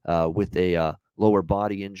Sabres with a lower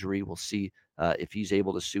body injury. We'll see if he's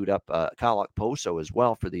able to suit up. Kyle Okposo as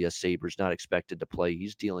well for the Sabres, not expected to play.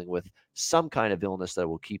 He's dealing with some kind of illness that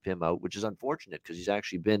will keep him out, which is unfortunate because he's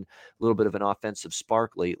actually been a little bit of an offensive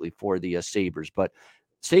spark lately for the Sabres. But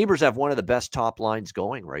Sabres have one of the best top lines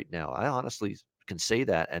going right now. I honestly can say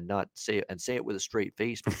that and not say it with a straight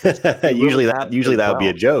face. usually that would be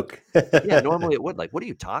a joke. Yeah, normally it would. Like, what are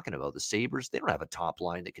you talking about? The Sabres, they don't have a top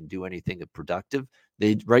line that can do anything productive.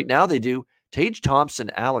 Right now they do. Tage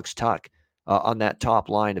Thompson, Alex Tuch on that top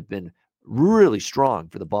line have been really strong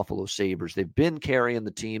for the Buffalo Sabres. They've been carrying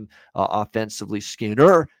the team offensively.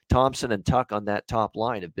 Skinner, Thompson, and Tuch on that top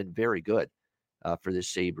line have been very good for this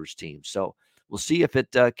Sabres team. So we'll see if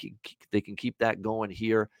they can keep that going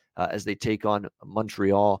here as they take on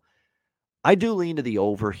Montreal. I do lean to the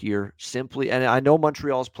over here simply, and I know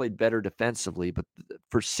Montreal's played better defensively, but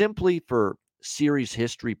for series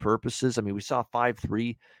history purposes, I mean, we saw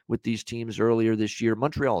 5-3 with these teams earlier this year.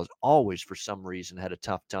 Montreal has always, for some reason, had a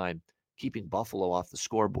tough time keeping Buffalo off the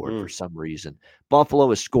scoreboard for some reason. Buffalo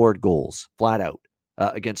has scored goals flat out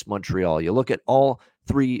against Montreal. You look at all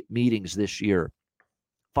 3 meetings this year,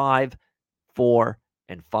 5, 4,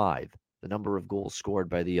 and 5. The number of goals scored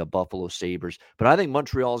by the Buffalo Sabres. But I think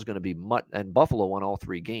Montreal is going to be and Buffalo won all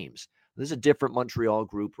 3 games. This is a different Montreal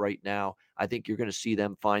group right now. I think you're going to see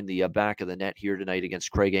them find the back of the net here tonight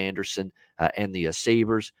against Craig Anderson and the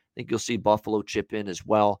Sabres. I think you'll see Buffalo chip in as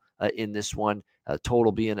well in this one.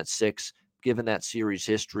 Total being at 6. Given that series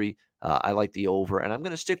history, I like the over. And I'm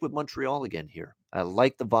going to stick with Montreal again here. I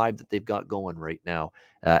like the vibe that they've got going right now.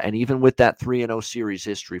 And even with that 3-0 series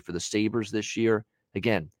history for the Sabres this year,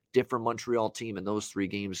 again, different Montreal team in those 3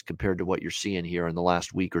 games compared to what you're seeing here in the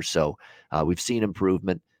last week or so. We've seen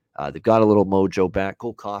improvement. They've got a little mojo back.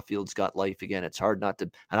 Cole Caulfield's got life again. It's hard not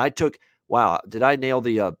to. And did I nail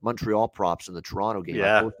the Montreal props in the Toronto game?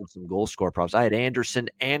 Yeah. I posted some goal score props. I had Anderson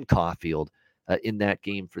and Caulfield in that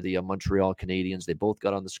game for the Montreal Canadiens. They both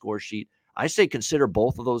got on the score sheet. I say consider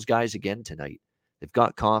both of those guys again tonight. They've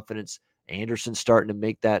got confidence. Anderson's starting to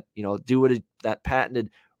make that, that patented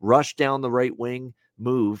rush down the right wing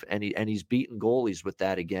move, and he's beaten goalies with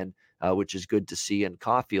that again, which is good to see. And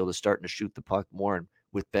Caulfield is starting to shoot the puck more and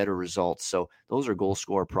with better results. So those are goal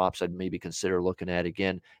score props I'd maybe consider looking at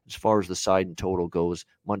again. As far as the side and total goes,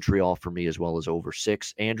 Montreal for me as well as over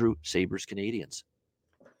 6. Andrew, Sabres, Canadians.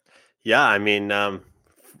 Yeah, I mean, a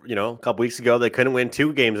couple weeks ago they couldn't win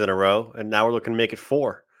 2 games in a row, and now we're looking to make it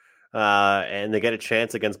 4. And they get a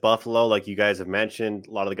chance against Buffalo, like you guys have mentioned.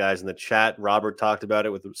 A lot of the guys in the chat, Robert talked about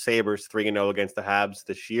it with the Sabres 3-0 against the Habs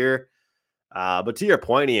this year. But to your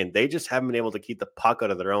point, Ian, they just haven't been able to keep the puck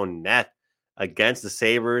out of their own net against the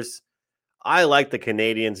Sabres. I like the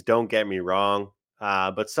Canadians, don't get me wrong.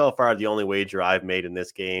 But so far, the only wager I've made in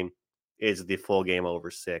this game is the full game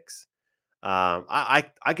over 6. I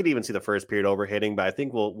could even see the first period overhitting, but I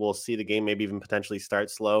think we'll see the game maybe even potentially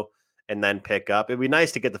start slow and then pick up. It'd be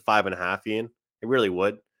nice to get the 5.5 in. It really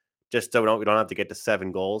would. Just so we don't have to get to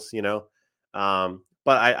 7 goals, But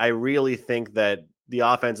I really think that the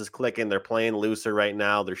offense is clicking. They're playing looser right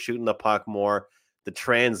now. They're shooting the puck more. The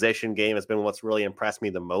transition game has been what's really impressed me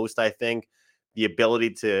the most, I think. The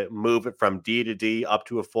ability to move it from D to D up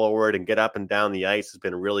to a forward and get up and down the ice has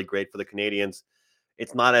been really great for the Canadians.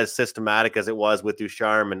 It's not as systematic as it was with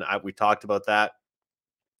Ducharme, and we talked about that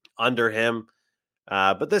under him.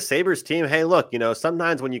 But this Sabres team, hey, look,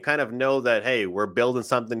 sometimes when you kind of know that, hey, we're building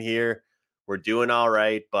something here, we're doing all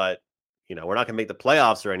right, but, we're not going to make the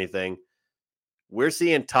playoffs or anything. We're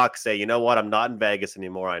seeing Tuch say, you know what, I'm not in Vegas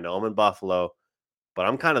anymore. I know I'm in Buffalo, but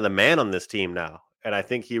I'm kind of the man on this team now. And I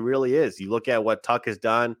think he really is. You look at what Tuch has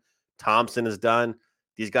done, Thompson has done.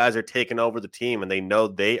 These guys are taking over the team, and they know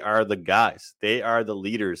they are the guys. They are the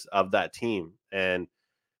leaders of that team, and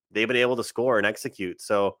they've been able to score and execute.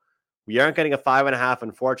 So we aren't getting a 5.5,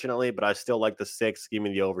 unfortunately, but I still like the 6. Give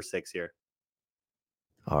me the over 6 here.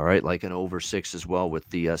 All right, like an over 6 as well with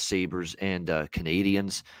the Sabres and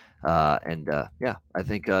Canadians. I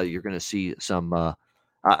think you're going to see some.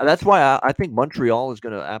 That's why I think Montreal is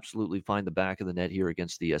going to absolutely find the back of the net here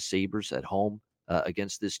against the Sabres at home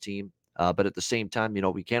against this team. But at the same time,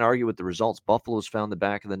 we can't argue with the results. Buffalo's found the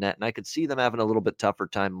back of the net, and I could see them having a little bit tougher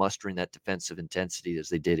time mustering that defensive intensity as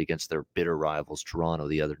they did against their bitter rivals, Toronto,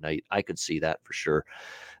 the other night. I could see that for sure.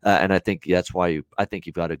 And I think that's why I think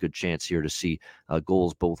you've got a good chance here to see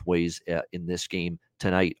goals both ways in this game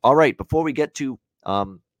tonight. All right, before we get to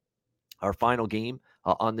our final game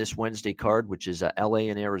on this Wednesday card, which is LA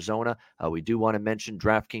and Arizona, we do want to mention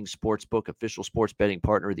DraftKings Sportsbook, official sports betting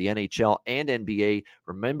partner of the NHL and NBA.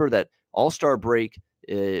 Remember that All-Star break,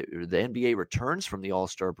 the NBA returns from the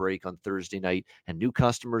All-Star break on Thursday night, and new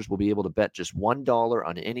customers will be able to bet just $1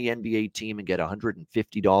 on any NBA team and get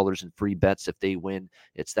 $150 in free bets if they win.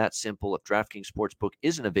 It's that simple. If DraftKings Sportsbook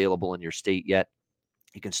isn't available in your state yet,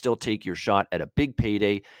 you can still take your shot at a big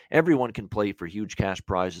payday. Everyone can play for huge cash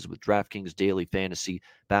prizes with DraftKings daily fantasy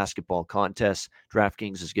basketball contests.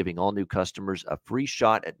 DraftKings is giving all new customers a free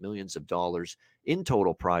shot at millions of dollars in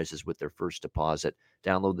total prizes with their first deposit.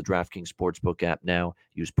 Download the DraftKings Sportsbook app now.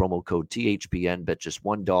 Use promo code THPN. Bet just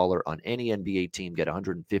 $1 on any NBA team. Get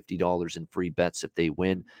 $150 in free bets if they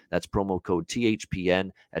win. That's promo code THPN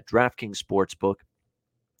at DraftKings Sportsbook,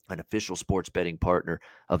 an official sports betting partner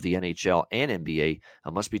of the NHL and NBA.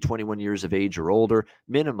 Must be 21 years of age or older.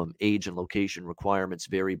 Minimum age and location requirements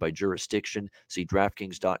vary by jurisdiction. See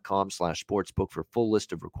DraftKings.com/sportsbook for full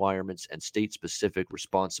list of requirements and state-specific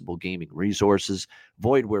responsible gaming resources.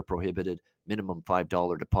 Void where prohibited. Minimum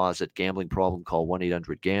 $5 deposit. Gambling problem? Call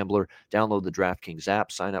 1-800-GAMBLER. Download the DraftKings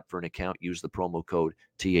app. Sign up for an account. Use the promo code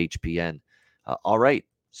THPN. All right,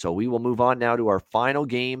 so we will move on now to our final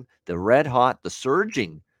game. The red-hot, the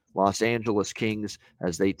surging Los Angeles Kings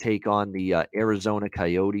as they take on the Arizona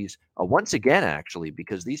Coyotes once again, actually,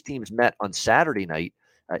 because these teams met on Saturday night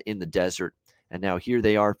in the desert. And now here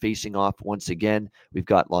they are facing off once again. We've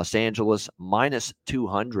got Los Angeles minus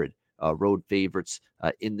 200 road favorites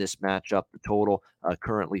in this matchup. The total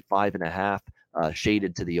currently 5.5,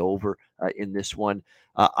 shaded to the over in this one.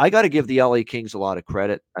 I got to give the LA Kings a lot of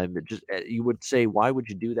credit. You would say, why would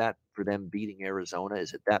you do that for them beating Arizona?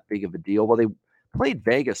 Is it that big of a deal? Well, they played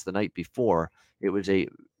Vegas the night before. It was a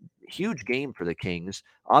huge game for the Kings,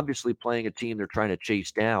 obviously playing a team they're trying to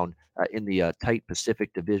chase down in the tight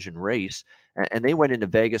Pacific Division race. And they went into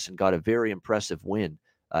Vegas and got a very impressive win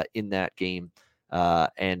in that game.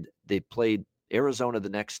 And they played Arizona the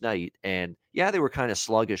next night. And yeah, they were kind of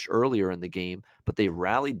sluggish earlier in the game, but they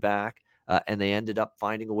rallied back and they ended up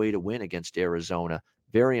finding a way to win against Arizona.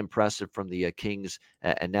 Very impressive from the Kings,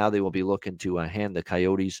 and now they will be looking to hand the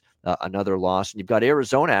Coyotes another loss. And you've got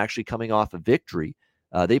Arizona actually coming off a victory.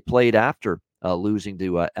 They played after losing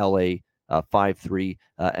to LA 5-3,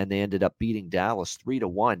 and they ended up beating Dallas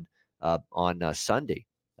 3-1 on Sunday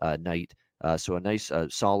night. So a nice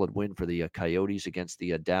solid win for the Coyotes against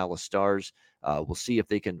the Dallas Stars. We'll see if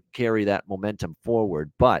they can carry that momentum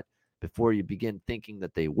forward. But before you begin thinking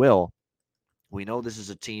that they will, we know this is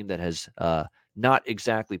a team that has not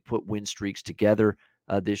exactly put win streaks together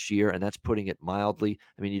this year, and that's putting it mildly.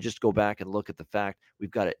 I mean, you just go back and look at the fact we've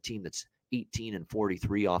got a team that's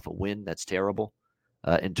 18-43 off a win. That's terrible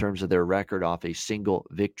in terms of their record off a single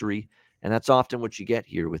victory. And that's often what you get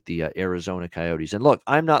here with the Arizona Coyotes. And look,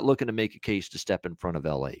 I'm not looking to make a case to step in front of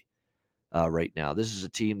LA right now. This is a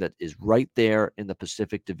team that is right there in the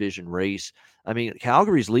Pacific Division race. I mean,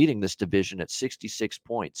 Calgary's leading this division at 66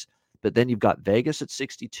 points. But then you've got Vegas at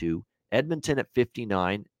 62, Edmonton at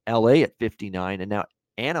 59, LA at 59, and now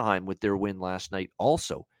Anaheim with their win last night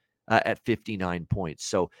also at 59 points.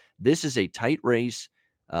 So this is a tight race.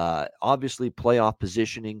 Obviously, playoff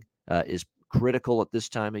positioning is critical at this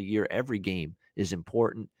time of year. Every game is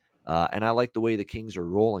important. And I like the way the Kings are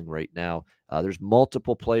rolling right now. There's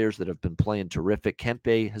multiple players that have been playing terrific.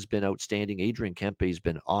 Kempe has been outstanding. Adrian Kempe has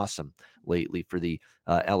been awesome lately for the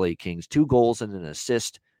LA Kings. 2 goals and an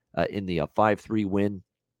assist in the 5-3 win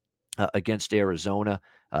against Arizona.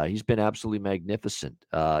 He's been absolutely magnificent.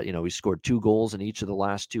 He scored 2 goals in each of the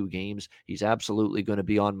last 2 games. He's absolutely going to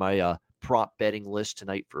be on my prop betting list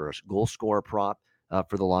tonight for a goal scorer prop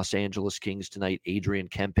for the Los Angeles Kings tonight. Adrian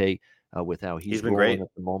Kempe, with how he's been rolling great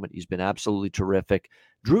at the moment. He's been absolutely terrific.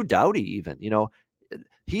 Drew Doughty, even,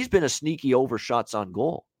 he's been a sneaky over shots on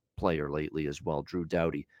goal player lately as well, Drew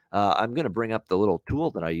Doughty. I'm going to bring up the little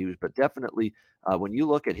tool that I use, but definitely when you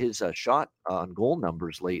look at his shot on goal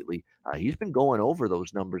numbers lately, he's been going over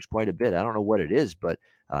those numbers quite a bit. I don't know what it is, but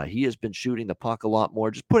he has been shooting the puck a lot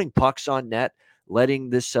more, just putting pucks on net,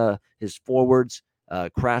 letting his forwards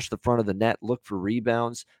crash the front of the net, look for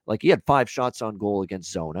rebounds. Like, he had 5 shots on goal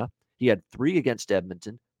against Zona. He had 3 against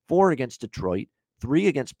Edmonton, 4 against Detroit, 3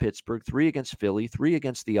 against Pittsburgh, 3 against Philly, 3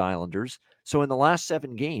 against the Islanders. So in the last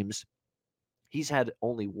 7 games, he's had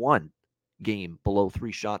only 1 game below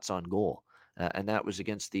 3 shots on goal, and that was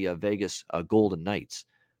against the Vegas Golden Knights.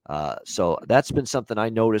 So that's been something I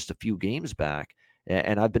noticed a few games back,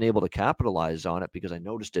 and I've been able to capitalize on it because I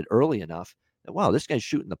noticed it early enough that, wow, this guy's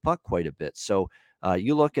shooting the puck quite a bit. So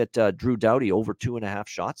you look at Drew Doughty over 2.5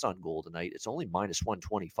 shots on goal tonight. It's only minus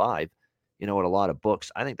 125, at a lot of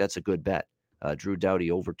books. I think that's a good bet. Drew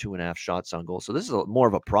Doughty over 2.5 shots on goal. So this is more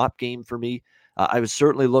of a prop game for me. I would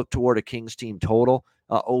certainly look toward a Kings team total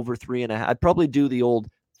over 3.5. I'd probably do the old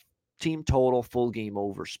team total full game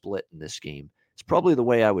over split in this game. It's probably the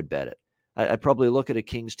way I would bet it. I'd probably look at a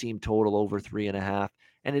Kings team total over 3.5.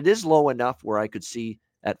 And it is low enough where I could see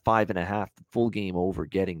at 5.5 the full game over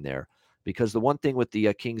getting there. Because the one thing with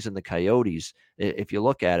the Kings and the Coyotes, if you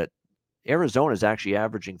look at it, Arizona is actually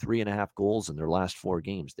averaging 3.5 goals in their last 4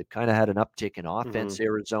 games. They've kind of had an uptick in offense,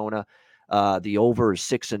 Arizona. The over is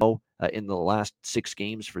 6-0 in the last 6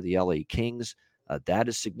 games for the LA Kings. That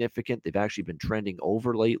is significant. They've actually been trending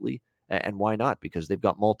over lately. And why not? Because they've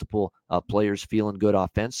got multiple players feeling good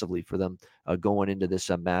offensively for them going into this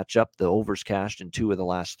matchup. The overs cashed in 2 of the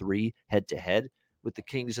last 3 head-to-head with the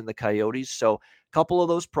Kings and the Coyotes. So a couple of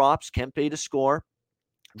those props, Kempe to score,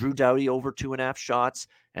 Drew Doughty over 2.5 shots,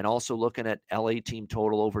 and also looking at LA team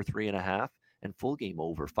total over 3.5 and full game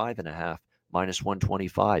over 5.5, minus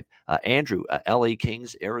 125. Andrew, LA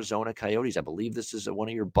Kings, Arizona Coyotes. I believe this is one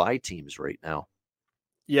of your buy teams right now.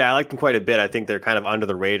 Yeah, I like them quite a bit. I think they're kind of under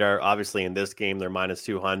the radar. Obviously, in this game, they're minus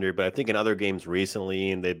 200, but I think in other games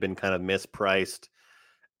recently, and they've been kind of mispriced.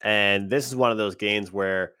 And this is one of those games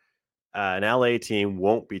where an LA team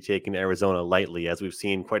won't be taking Arizona lightly, as we've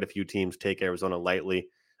seen quite a few teams take Arizona lightly.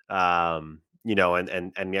 And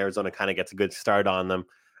Arizona kind of gets a good start on them.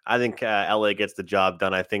 I think LA gets the job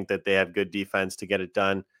done. I think that they have good defense to get it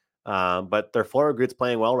done. But their forward group's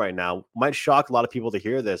playing well right now. Might shock a lot of people to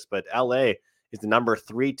hear this, but LA is the number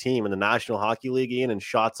 3 team in the National Hockey League in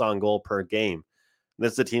shots on goal per game.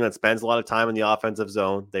 This is a team that spends a lot of time in the offensive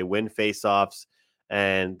zone. They win faceoffs,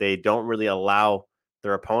 and they don't really allow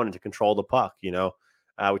their opponent to control the puck. We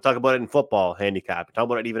talk about it in football, handicap. We talk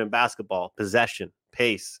about it even in basketball, possession,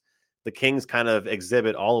 pace. The Kings kind of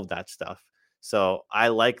exhibit all of that stuff. So I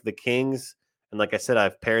like the Kings. And like I said,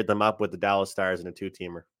 I've paired them up with the Dallas Stars in a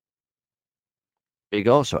 2-teamer. There you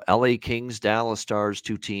go. So LA Kings, Dallas Stars,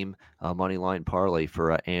 2-team money line parlay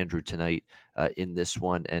for Andrew tonight in this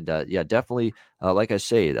one. And yeah, definitely, like I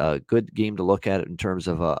say, a good game to look at in terms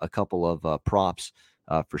of a couple of props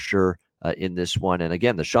for sure in this one. And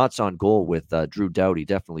again, the shots on goal with Drew Doughty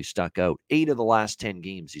definitely stuck out. 8 of the last 10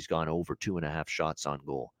 games, he's gone over 2.5 shots on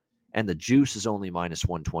goal. And the juice is only minus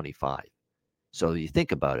 125. So you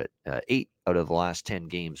think about it, 8 out of the last 10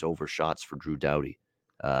 games over shots for Drew Doughty.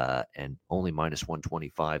 And only minus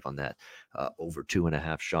 125 on that, over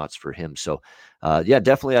 2.5 shots for him. So, yeah,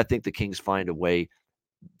 definitely I think the Kings find a way.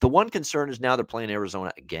 The one concern is now they're playing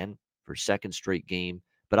Arizona again for 2nd straight game,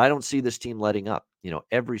 but I don't see this team letting up.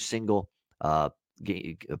 Every single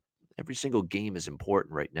game is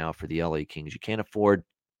important right now for the LA Kings. You can't afford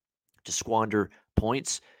to squander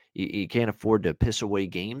points. You can't afford to piss away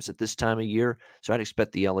games at this time of year. So I'd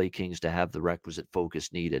expect the LA Kings to have the requisite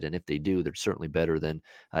focus needed. And if they do, they're certainly better than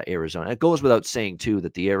Arizona. It goes without saying, too,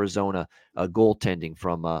 that the Arizona goaltending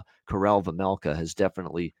from Karel Vejmelka has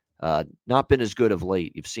definitely not been as good of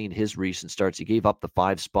late. You've seen his recent starts. He gave up the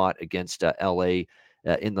 5 spot against LA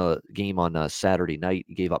in the game on Saturday night.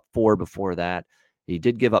 He gave up 4 before that. He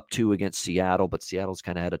did give up 2 against Seattle, but Seattle's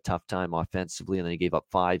kind of had a tough time offensively, and then he gave up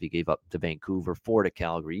 5. He gave up to Vancouver, 4 to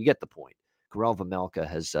Calgary. You get the point. Karel Vejmelka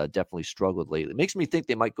has definitely struggled lately. It makes me think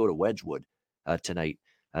they might go to Wedgwood tonight,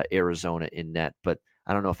 Arizona in net, but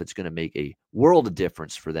I don't know if it's going to make a world of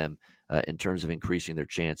difference for them in terms of increasing their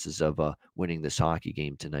chances of winning this hockey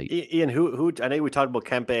game tonight. Ian, who I know we talked about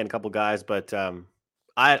Kempe and a couple guys, but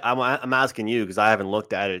I'm asking you because I haven't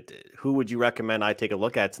looked at it. Who would you recommend I take a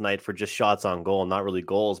look at tonight for just shots on goal, not really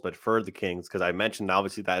goals, but for the Kings? Because I mentioned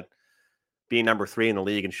obviously that being number 3 in the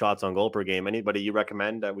league in shots on goal per game. Anybody you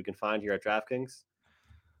recommend that we can find here at DraftKings?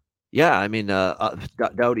 Yeah, I mean,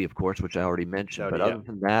 Doughty, of course, which I already mentioned. Doughty, but other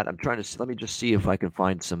than that, I'm trying to let me just see if I can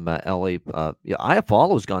find some LA.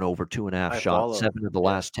 Iafallo's gone over 2.5 shots, 7 of the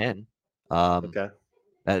last 10. Okay.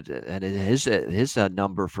 And his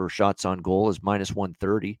number for shots on goal is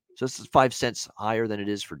 -130. So this is 5 cents higher than it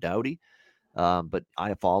is for Doughty. But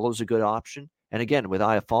Iafallo's a good option. And again, with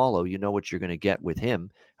Iafallo, you know what you're going to get with him.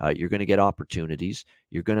 You're going to get opportunities.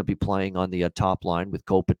 You're going to be playing on the top line with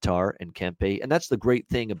Kopitar and Kempe. And that's the great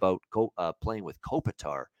thing about playing with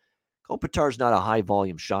Kopitar. Kopitar's not a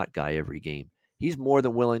high-volume shot guy every game. He's more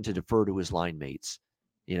than willing to defer to his line mates,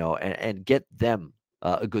 and get them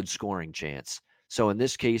a good scoring chance. So in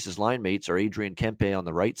this case, his line mates are Adrian Kempe on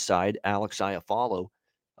the right side, Alex Iafallo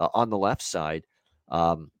on the left side.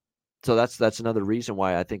 So that's another reason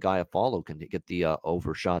why I think Iafallo can get the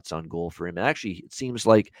over shots on goal for him. And actually, it seems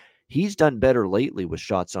like he's done better lately with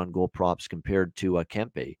shots on goal props compared to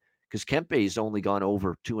Kempe, because Kempe's only gone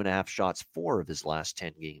over 2.5 shots 4 of his last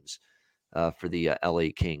 10 games for the LA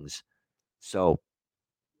Kings. So,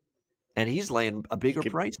 and he's laying a bigger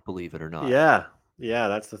price, believe it or not. Yeah,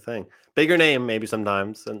 that's the thing. Bigger name, maybe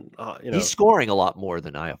sometimes, and he's scoring a lot more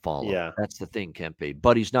than Iafallo. Yeah, that's the thing, Kempe.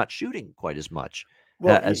 But he's not shooting quite as much.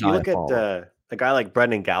 Well, you look at a guy like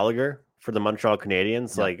Brendan Gallagher for the Montreal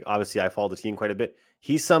Canadiens. Yeah. Like, obviously, I follow the team quite a bit.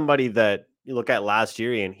 He's somebody that you look at last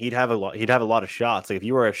year, and he'd have a lot of shots. Like, if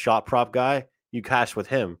you were a shot prop guy, you cash with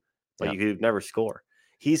him, but you could never score.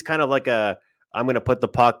 He's kind of like I'm going to put the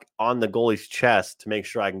puck on the goalie's chest to make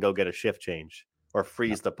sure I can go get a shift change or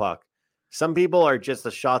freeze the puck. Some people are just the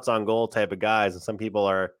shots on goal type of guys, and some people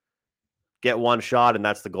are get one shot and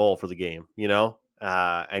that's the goal for the game,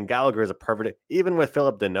 and Gallagher is a perfect, even with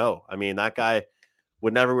Philip Deneau. I mean, that guy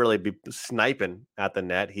would never really be sniping at the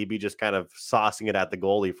net. He'd be just kind of saucing it at the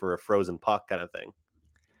goalie for a frozen puck kind of thing.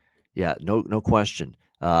 Yeah, no question.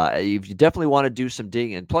 You definitely want to do some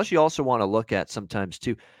digging. And plus, you also want to look at sometimes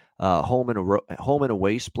too, home and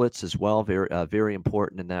away splits as well. Very, very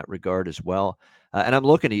important in that regard as well. And I'm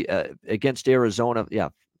looking against Arizona. Yeah,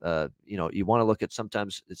 you want to look at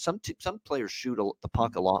sometimes some players shoot the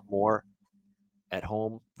puck a lot more at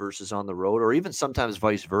home versus on the road, or even sometimes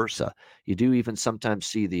vice versa. You do even sometimes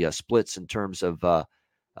see the splits in terms of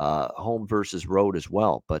home versus road as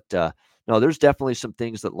well. But no, there's definitely some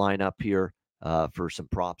things that line up here for some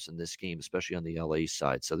props in this game, especially on the LA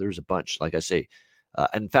side. So there's a bunch, like I say.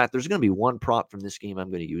 In fact, there's going to be one prop from this game I'm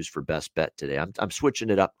going to use for best bet today. I'm switching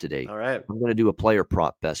it up today. All right. I'm going to do a player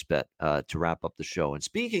prop best bet to wrap up the show. And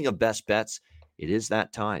speaking of best bets, it is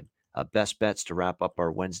that time. Best bets to wrap up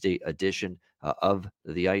our Wednesday edition of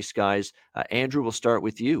the Ice Guys. Andrew, we'll start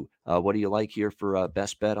with you. What do you like here for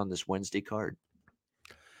best bet on this Wednesday card?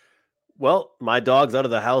 Well, my dog's out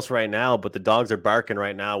of the house right now, but the dogs are barking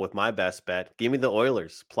right now with my best bet. Give me the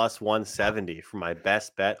Oilers plus 170 for my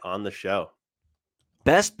best bet on the show.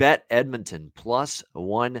 Best bet Edmonton plus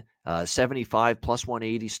 175, plus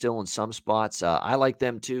 180 still in some spots. I like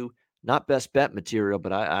them too. Not best bet material,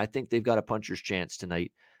 but I think they've got a puncher's chance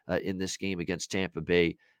tonight in this game against Tampa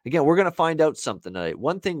Bay. Again, we're going to find out something tonight.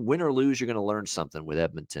 One thing, win or lose, you're going to learn something with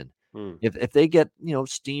Edmonton. If they get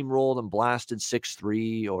steamrolled and blasted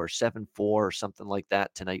 6-3 or 7-4 or something like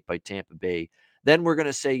that tonight by Tampa Bay, then we're going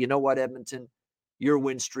to say, you know what, Edmonton, your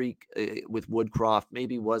win streak with Woodcroft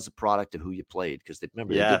maybe was a product of who you played, because they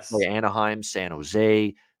did play Anaheim, San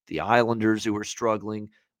Jose, the Islanders who were struggling.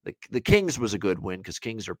 The Kings was a good win because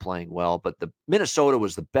Kings are playing well, but the Minnesota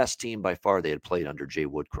was the best team by far they had played under Jay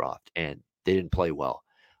Woodcroft, and they didn't play well.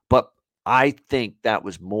 But I think that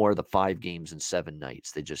was more the 5 games in 7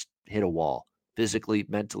 nights. They just hit a wall physically,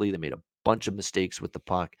 mentally. They made a bunch of mistakes with the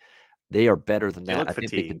puck. They are better than that. Look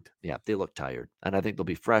fatigued. They look tired. And I think they'll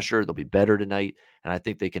be fresher. They'll be better tonight. And I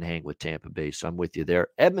think they can hang with Tampa Bay. So I'm with you there.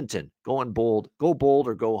 Edmonton, going bold. Go bold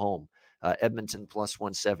or go home. Edmonton plus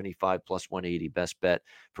 175, plus 180. Best bet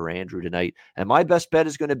for Andrew tonight. And my best bet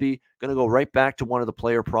is going to go right back to one of the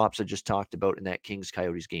player props I just talked about in that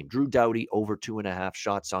Kings-Coyotes game. Drew Doughty over 2.5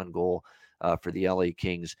 shots on goal for the LA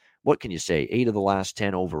Kings. What can you say? 8 of the last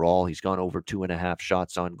 10 overall. He's gone over 2.5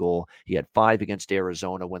 shots on goal. He had 5 against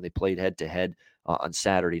Arizona when they played head-to-head on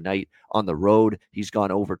Saturday night. On the road, he's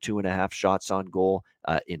gone over 2.5 shots on goal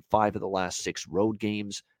in 5 of the last 6 road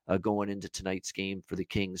games going into tonight's game for the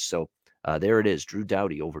Kings. So there it is. Drew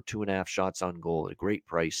Doughty over 2.5 shots on goal at a great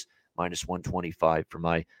price, -125 for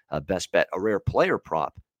my best bet. A rare player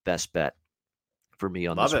prop best bet for me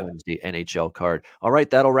on this Wednesday NHL card. All right,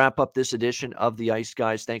 that'll wrap up this edition of the Ice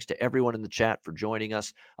Guys. Thanks to everyone in the chat for joining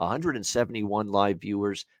us. 171 live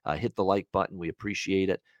viewers. Hit the like button. We appreciate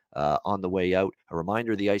it. On the way out, a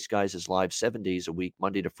reminder, the Ice Guys is live 7 days a week,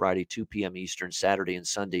 Monday to Friday, 2 p.m. Eastern, Saturday and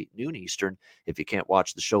Sunday, noon Eastern. If you can't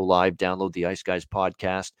watch the show live, download the Ice Guys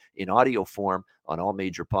podcast in audio form on all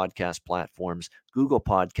major podcast platforms, Google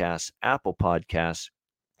Podcasts, Apple Podcasts,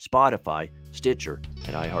 Spotify, Stitcher,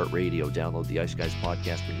 and iHeartRadio. Download the Ice Guys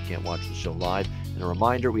podcast when you can't watch the show live. And a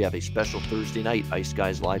reminder, we have a special Thursday night Ice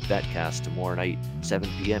Guys live betcast tomorrow night, 7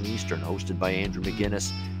 p.m. Eastern, hosted by Andrew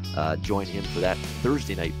McGinnis. Join him for that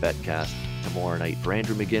Thursday night betcast tomorrow night. For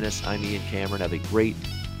Andrew McGinnis, I'm Ian Cameron. Have a great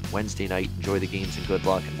Wednesday night. Enjoy the games and good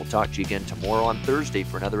luck. And we'll talk to you again tomorrow on Thursday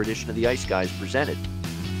for another edition of the Ice Guys presented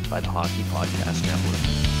by the Hockey Podcast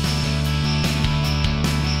Network.